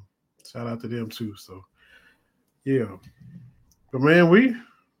 Shout out to them too. So yeah. But man, we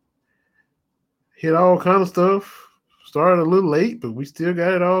hit all kind of stuff. Started a little late, but we still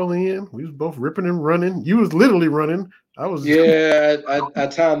got it all in. We was both ripping and running. You was literally running. I was. Yeah, I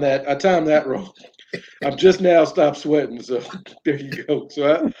timed that. I timed that wrong. I've just now stopped sweating, so there you go.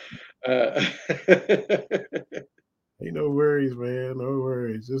 So ain't no worries, man. No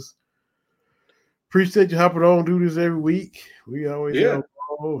worries. Just appreciate you hopping on, do this every week. We always have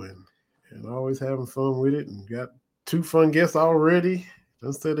fun and always having fun with it. And got 2 fun guests already.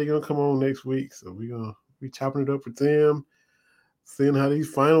 They said they're gonna come on next week, so we're gonna be chopping it up with them, seeing how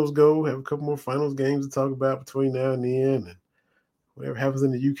these finals go. Have a couple more finals games to talk about between now and then, and whatever happens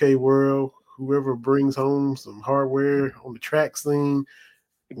in the UK world. Whoever brings home some hardware on the track scene,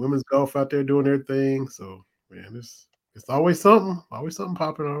 women's golf out there doing their thing. So man, it's always something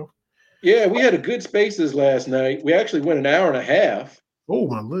popping off. Yeah, we had a good spaces last night. We actually went an hour and a half. Oh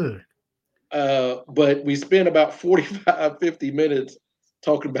my Lord. But we spent about 45, 50 minutes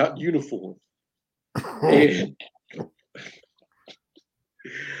talking about uniforms. And,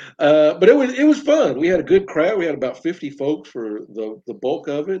 but it was fun. We had a good crowd. We had about 50 folks for the bulk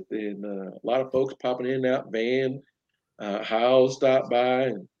of it, and a lot of folks popping in and out. Van, Howell stopped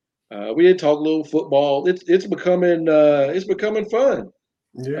by, and we did talk a little football. It's becoming fun.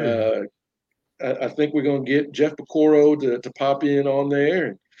 Yeah. I think we're gonna get Jeff Pecoro to pop in on there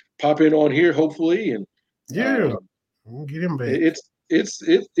and pop in on here hopefully, and we'll get him back.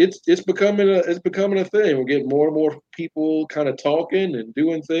 It's becoming a thing. We're getting more and more people kind of talking and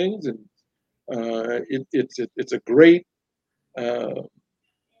doing things, and it's a great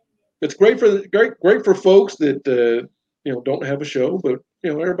it's great for folks that don't have a show, but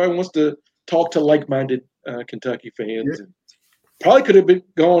everybody wants to talk to like-minded Kentucky fans. Yeah. And probably could have been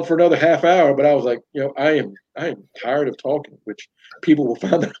going for another half hour, but I was like, I am tired of talking, which people will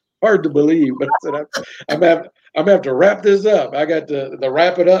find that hard to believe. But I said, I'm gonna have to wrap this up. I got the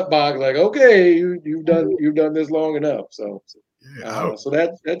wrap it up box. Like, okay, you've done this long enough. So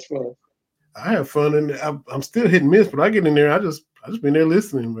that's fun. I have fun, and I'm still hit and miss, but I get in there. I just been there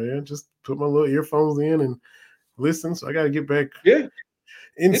listening, man. Just put my little earphones in and listen. So I got to get back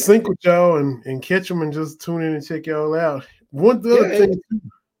in sync with y'all and catch them and just tune in and check y'all out. One other thing.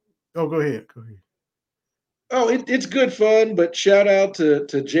 Oh, go ahead. Oh, it's good fun, but shout out to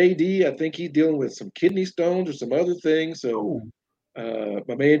JD. I think he's dealing with some kidney stones or some other things. So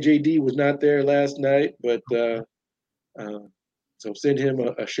my man JD was not there last night, but so send him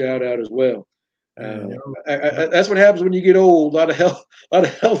a shout out as well. That's what happens when you get old. A lot of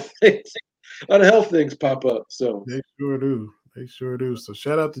health things pop up. So they sure do. So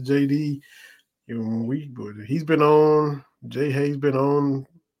shout out to JD. He's been on. Jay Hayes been on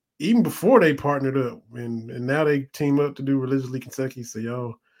even before they partnered up, and now they team up to do Religiously Kentucky. So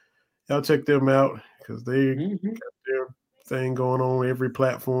y'all check them out because they got their thing going on every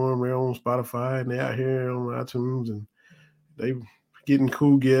platform. They're on Spotify and they're out here on iTunes, and they getting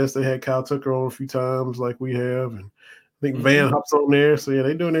cool guests. They had Kyle Tucker on a few times, like we have, and I think Van hops on there. So yeah,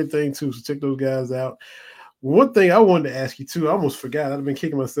 they doing their thing too. So check those guys out. One thing I wanted to ask you too, I almost forgot. I've been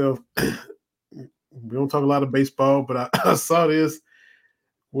kicking myself. We don't talk a lot of baseball, but I saw this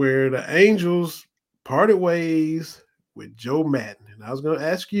where the Angels parted ways with Joe Madden. And I was going to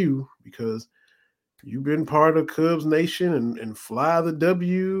ask you, because you've been part of Cubs Nation and Fly the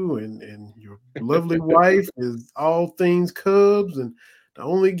W, and your lovely wife is all things Cubs. And the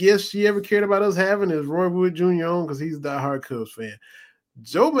only guest she ever cared about us having is Roy Wood Jr. on because he's a diehard Cubs fan.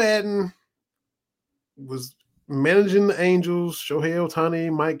 Joe Madden was managing the Angels, Shohei Ohtani,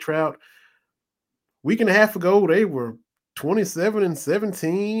 Mike Trout. Week and a half ago, they were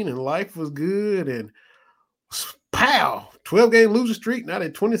 27-17, and life was good. And pow, 12-game losing streak. Now they're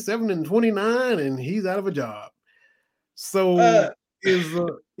 27-29, and he's out of a job. So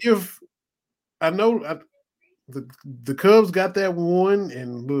if I know the Cubs got that one,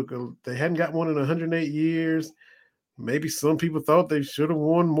 and look, they hadn't got one in 108 years. Maybe some people thought they should have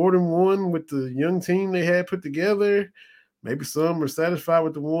won more than one with the young team they had put together. Maybe some are satisfied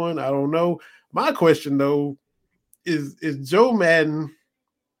with the one. I don't know. My question, though, is Joe Madden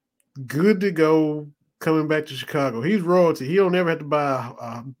good to go coming back to Chicago? He's royalty. He don't ever have to buy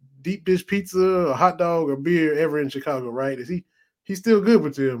a deep dish pizza, a hot dog, or beer ever in Chicago, right? Is he's still good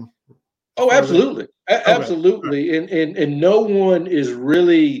with them? Oh, absolutely. Absolutely. And no one is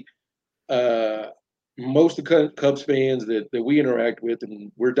really most of the Cubs fans that we interact with,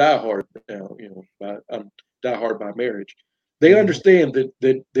 and we're diehard now, I'm diehard by marriage. They understand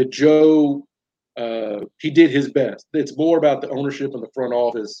that Joe he did his best. It's more about the ownership in the front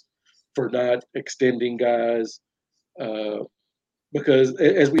office for not extending guys, because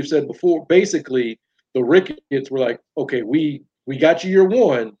as we've said before, basically the Ricketts were like, okay, we got you year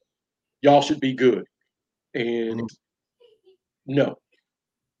one, y'all should be good. And no,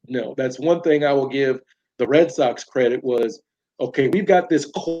 that's one thing I will give the Red Sox credit was, okay, we've got this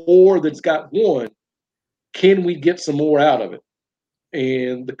core that's got one. Can we get some more out of it?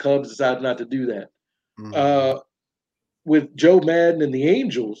 And the Cubs decided not to do that. With Joe Madden and the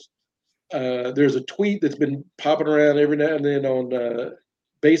Angels, there's a tweet that's been popping around every now and then on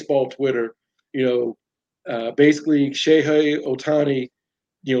baseball Twitter. Basically Shohei Ohtani,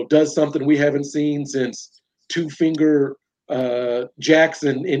 does something we haven't seen since Two Finger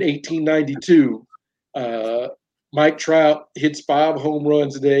Jackson in 1892. Mike Trout hits 5 home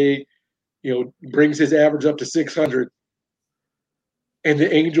runs a day, brings his average up to 600. And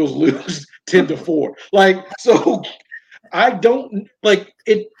the Angels lose 10-4. So I don't like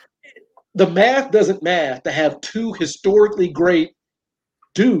it. The math doesn't math to have two historically great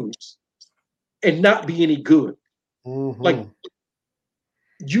dudes and not be any good. Like,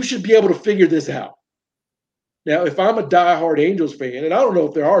 you should be able to figure this out. Now, if I'm a diehard Angels fan, and I don't know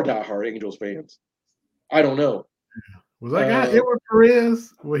if there are diehard Angels fans, I don't know. Was that guy Edward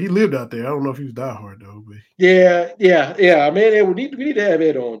Perez? Well, he lived out there. I don't know if he was diehard though. But... Yeah. Man, we need to have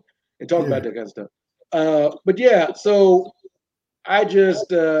Ed on and talk about that kind of stuff. But yeah, so I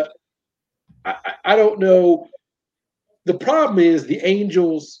just I don't know. The problem is the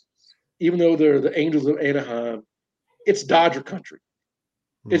Angels, even though they're the Angels of Anaheim, it's Dodger country.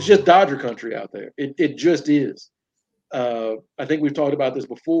 It's just Dodger country out there. It just is. I think we've talked about this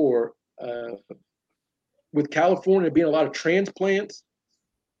before. With California being a lot of transplants,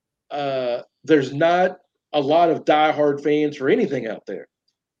 there's not a lot of diehard fans for anything out there.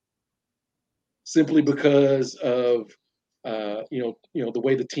 Simply because of the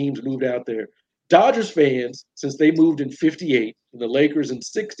way the teams moved out there. Dodgers fans, since they moved in '58 and the Lakers in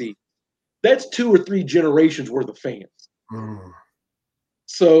 '60, that's 2 or 3 generations worth of fans. Mm.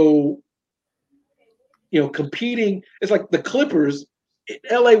 So, competing, it's like the Clippers.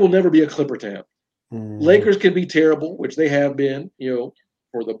 LA will never be a Clipper town. Lakers can be terrible, which they have been,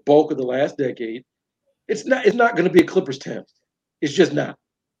 for the bulk of the last decade. It's not going to be a Clippers town. It's just not.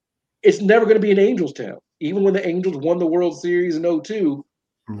 It's never going to be an Angels town. Even when the Angels won the World Series in 2002,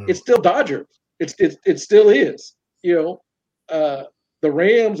 it's still Dodgers. It still is. The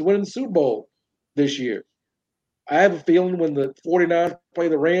Rams winning the Super Bowl this year. I have a feeling when the 49ers play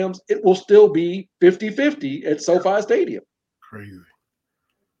the Rams, it will still be 50-50 at SoFi Stadium. Crazy.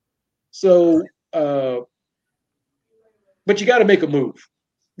 So, but you got to make a move.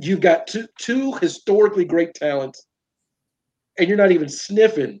 You've got two historically great talents, and you're not even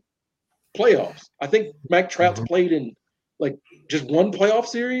sniffing playoffs. I think Mike Trout's played in like just one playoff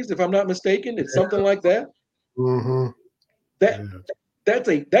series, if I'm not mistaken. It's something like that. Mm-hmm.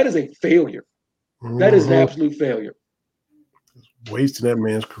 That is a failure. Mm-hmm. That is an absolute failure. It's wasting that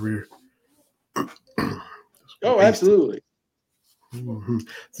man's career. Absolutely. Mm-hmm.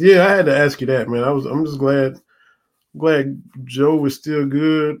 So yeah, I had to ask you that, man. I'm just glad Joe was still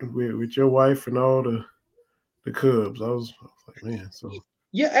good with your wife and all the Cubs. I was like, man, so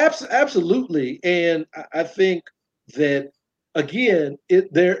yeah, absolutely. And I think that again,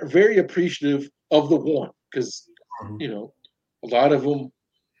 they're very appreciative of the one because a lot of them,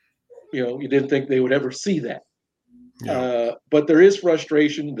 you didn't think they would ever see that. Yeah. But there is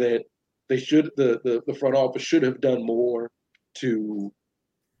frustration that they should the front office should have done more to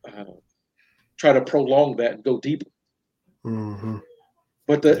try to prolong that and go deeper. Mm-hmm.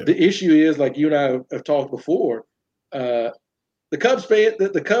 But the issue is, like you and I have talked before, the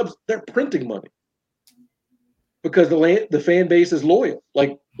Cubs they're printing money because the fan base is loyal.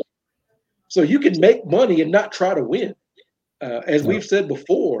 Like, so you can make money and not try to win. As we've said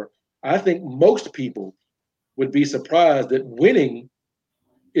before, I think most people would be surprised that winning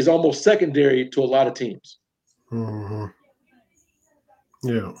is almost secondary to a lot of teams. Mm-hmm.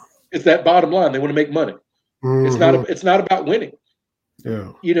 Yeah, it's that bottom line. They want to make money. Mm-hmm. It's not about winning.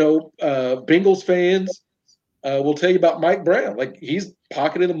 Yeah, Bengals fans will tell you about Mike Brown. Like, he's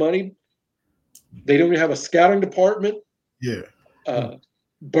pocketing the money. They don't even have a scouting department. Yeah.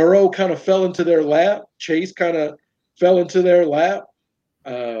 Burrow kind of fell into their lap. Chase kind of fell into their lap.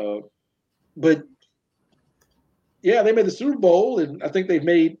 But yeah, they made the Super Bowl, and I think they've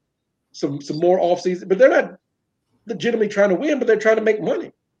made some more offseason. But they're not legitimately trying to win, but they're trying to make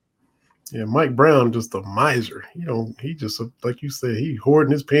money. Yeah, Mike Brown just a miser. He just, like you said, he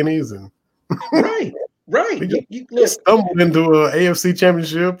hoarding his pennies and right. He stumbled into an AFC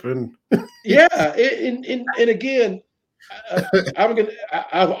championship and yeah, and again,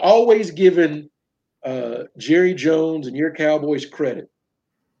 I've always given Jerry Jones and your Cowboys credit.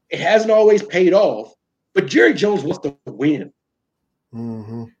 It hasn't always paid off, but Jerry Jones wants to win.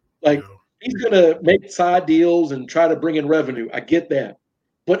 Mm-hmm. He's going to make side deals and try to bring in revenue. I get that.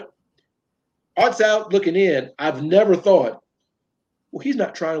 But odds out looking in, I've never thought, well, he's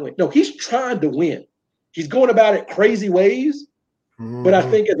not trying to win. No, he's trying to win. He's going about it crazy ways. Mm-hmm. But I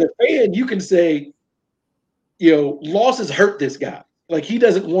think as a fan, you can say, losses hurt this guy. Like, he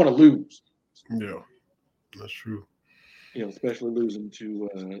doesn't want to lose. Yeah, that's true. Especially losing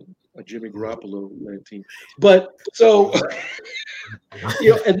to a Jimmy Garoppolo-led team. But so,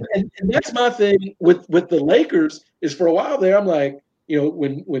 and that's my thing with the Lakers is for a while there, I'm like,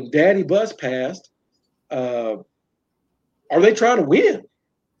 when Daddy Bus passed, are they trying to win?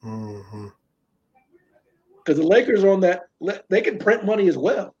 Mm-hmm. Because the Lakers are on that, they can print money as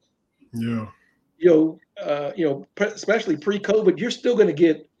well. Yeah. Especially pre-COVID, you're still going to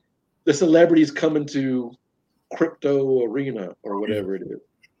get the celebrities coming to crypto arena or whatever it is.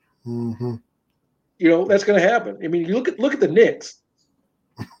 Mm-hmm. That's going to happen. I mean, you look at the Knicks.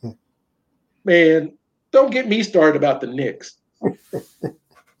 Man, don't get me started about the Knicks.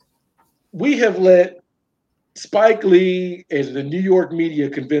 We have let Spike Lee and the New York media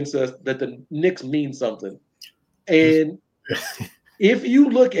convince us that the Knicks mean something. And if you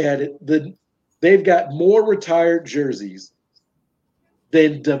look at it, they've got more retired jerseys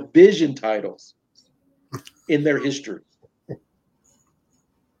than division titles in their history.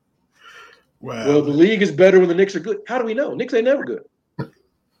 Wow. Well, the league is better when the Knicks are good. How do we know? Knicks ain't never good.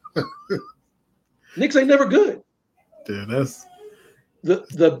 Knicks ain't never good. Yeah, that's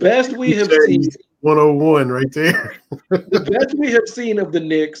the best we have seen. 101 right there. The best we have seen of the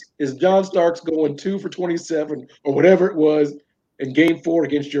Knicks is John Starks going 2 for 27 or whatever it was in Game 4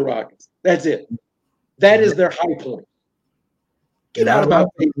 against your Rockets. That's it. That is their high point. Get out of my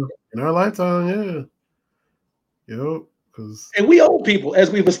face. In our lifetime, yeah. And we old people, as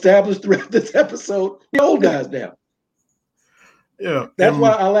we've established throughout this episode, we old guys now. Yeah. That's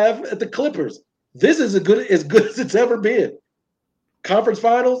why I laugh at the Clippers. This is as good as it's ever been. Conference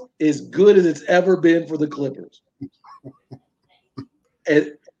finals, as good as it's ever been for the Clippers.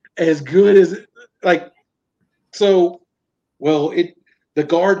 As good as the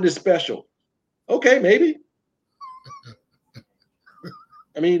Garden is special. Okay, maybe.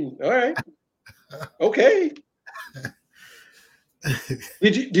 I mean, all right. Okay.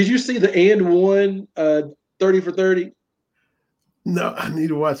 Did you see the and one 30 for 30? No, I need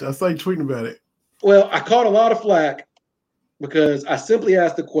to watch it. I saw you tweeting about it. Well, I caught a lot of flack because I simply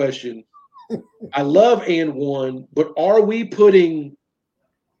asked the question. I love and one, but are we putting,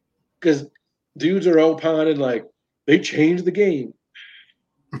 because dudes are opining like they changed the game.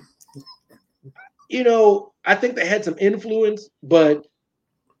 I think they had some influence, but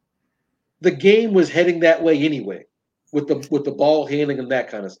the game was heading that way anyway, with the ball handling and that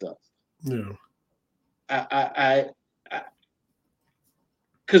kind of stuff. Yeah.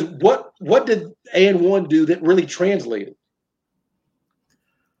 Because what did and one do that really translated?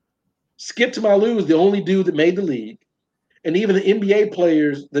 Skip to Malou is the only dude that made the league, and even the NBA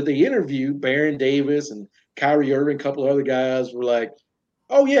players that they interviewed, Baron Davis and Kyrie Irving, a couple of other guys, were like,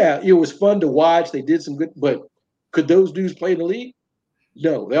 "Oh yeah, it was fun to watch. They did some good, but could those dudes play in the league?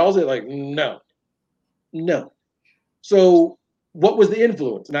 No." They all said like, "No." So what was the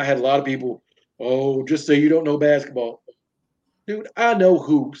influence? And I had a lot of people, "Oh, just say you don't know basketball." Dude, I know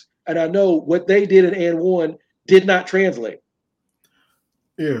hoops, and I know what they did in and one did not translate.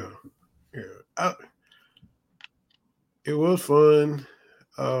 Yeah. It was fun.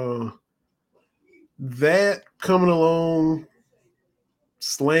 That coming along,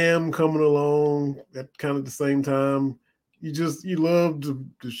 Slam coming along at kind of the same time. You loved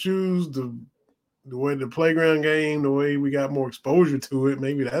the shoes, the way the playground game, the way we got more exposure to it.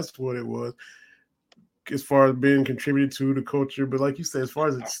 Maybe that's what it was, as far as being contributed to the culture. But like you said, as far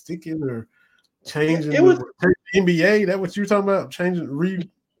as it sticking or changing the NBA, that what you're talking about? Changing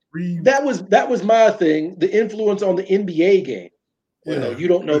That was my thing. The influence on the NBA game. You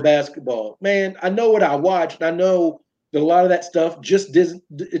don't know basketball, man. I know what I watched. I know that a lot of that stuff just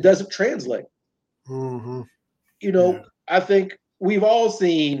doesn't translate. Mm-hmm. I think we've all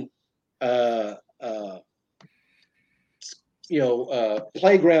seen,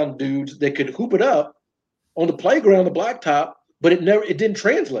 playground dudes that could hoop it up on the playground, the blacktop, but it didn't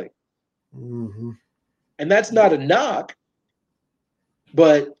translate. Mm-hmm. And that's not a knock,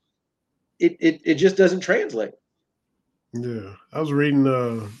 but it just doesn't translate. Yeah, I was reading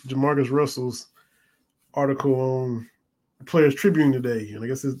Jamarcus Russell's article on Players Tribune today, and I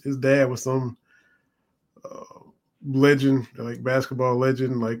guess his dad was some legend, like basketball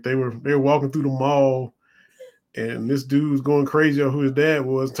legend. Like they were walking through the mall, and this dude was going crazy on who his dad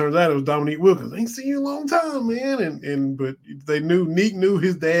was. Turns out it was Dominique Wilkins. I ain't seen you in a long time, man. But Neek knew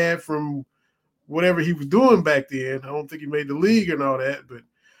his dad from whatever he was doing back then. I don't think he made the league and all that,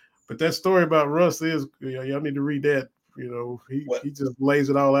 but that story about Russ is, y'all need to read that. He just lays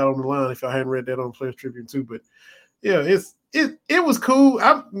it all out on the line. If I hadn't read that on Players Tribune too, but yeah, it was cool.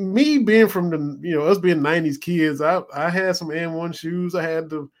 Me being from the us being 90s kids, I had some and1 shoes. I had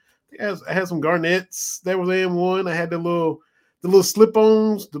some Garnets that was and1. I had the little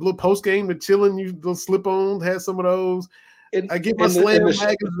slip-ons, the little post game, the chilling little slip-ons. Had some of those. I get my Slam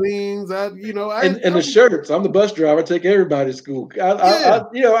magazines. And the shirts. I'm the bus driver. I take everybody to school.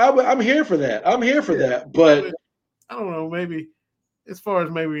 I'm here for that. I'm here for that. But I don't know. Maybe as far as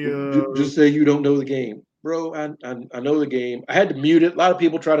just say you don't know the game, bro. I know the game. I had to mute it. A lot of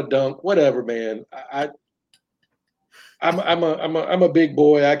people try to dunk. Whatever, man. I'm a big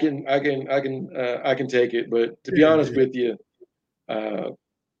boy. I can take it. But to be honest with you,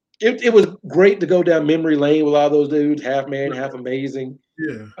 it was great to go down memory lane with all those dudes, half man, half amazing,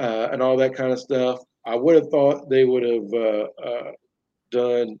 and all that kind of stuff. I would have thought they would have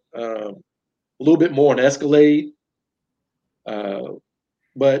done a little bit more on Escalade.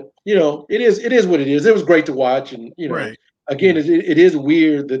 But it is what it is. It was great to watch, and again, it is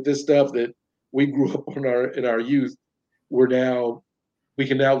weird that this stuff that we grew up on in our youth, we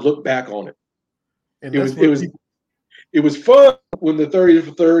can now look back on it. And it was fun when the 30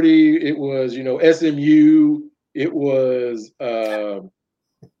 for 30. It was SMU. It was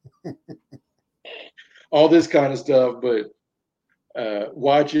all this kind of stuff. But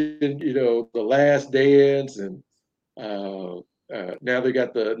watching The Last Dance and. Now they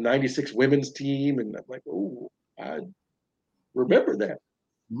got the 96 women's team, and I'm like, oh, I remember that.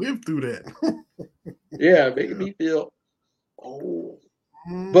 Lived through that. Yeah, making me feel old.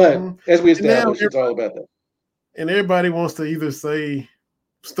 But as we established, it's all about that. And everybody wants to either say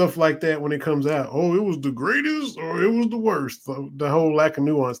stuff like that when it comes out. Oh, it was the greatest or it was the worst. So the whole lack of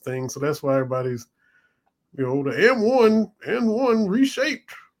nuance thing. So that's why everybody's, the N1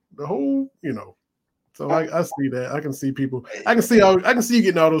 reshaped the whole, So I see that. I can see people. I can see you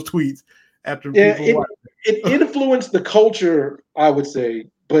getting all those tweets after people. It influenced the culture, I would say,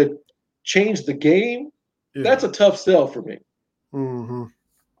 but changed the game. Yeah. That's a tough sell for me. Mm-hmm.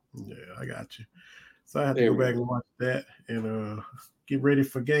 Yeah, I got you. So I have to go back and watch that and get ready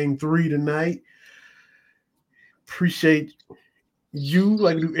for game 3 tonight. Appreciate you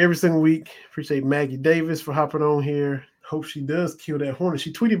like we do every single week. Appreciate Maggie Davis for hopping on here. Hope she does kill that hornet.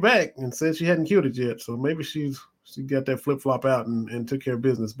 She tweeted back and said she hadn't killed it yet. So maybe she got that flip-flop out and took care of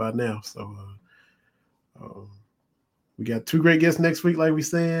business by now. So we got 2 great guests next week, like we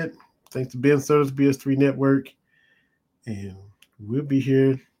said. Thanks to Ben Sutters, BS3 Network. And we'll be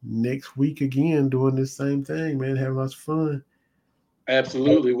here next week again doing this same thing, man. Having lots of fun.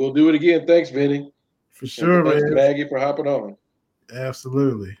 Absolutely. We'll do it again. Thanks, Vinny. For sure, man. Thanks to Maggie for hopping on.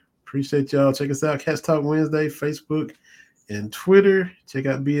 Absolutely. Appreciate y'all. Check us out, Cats Talk Wednesday, Facebook and Twitter. Check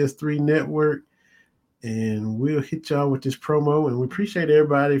out BS3 Network. And we'll hit y'all with this promo. And we appreciate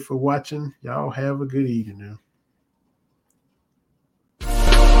everybody for watching. Y'all have a good evening now.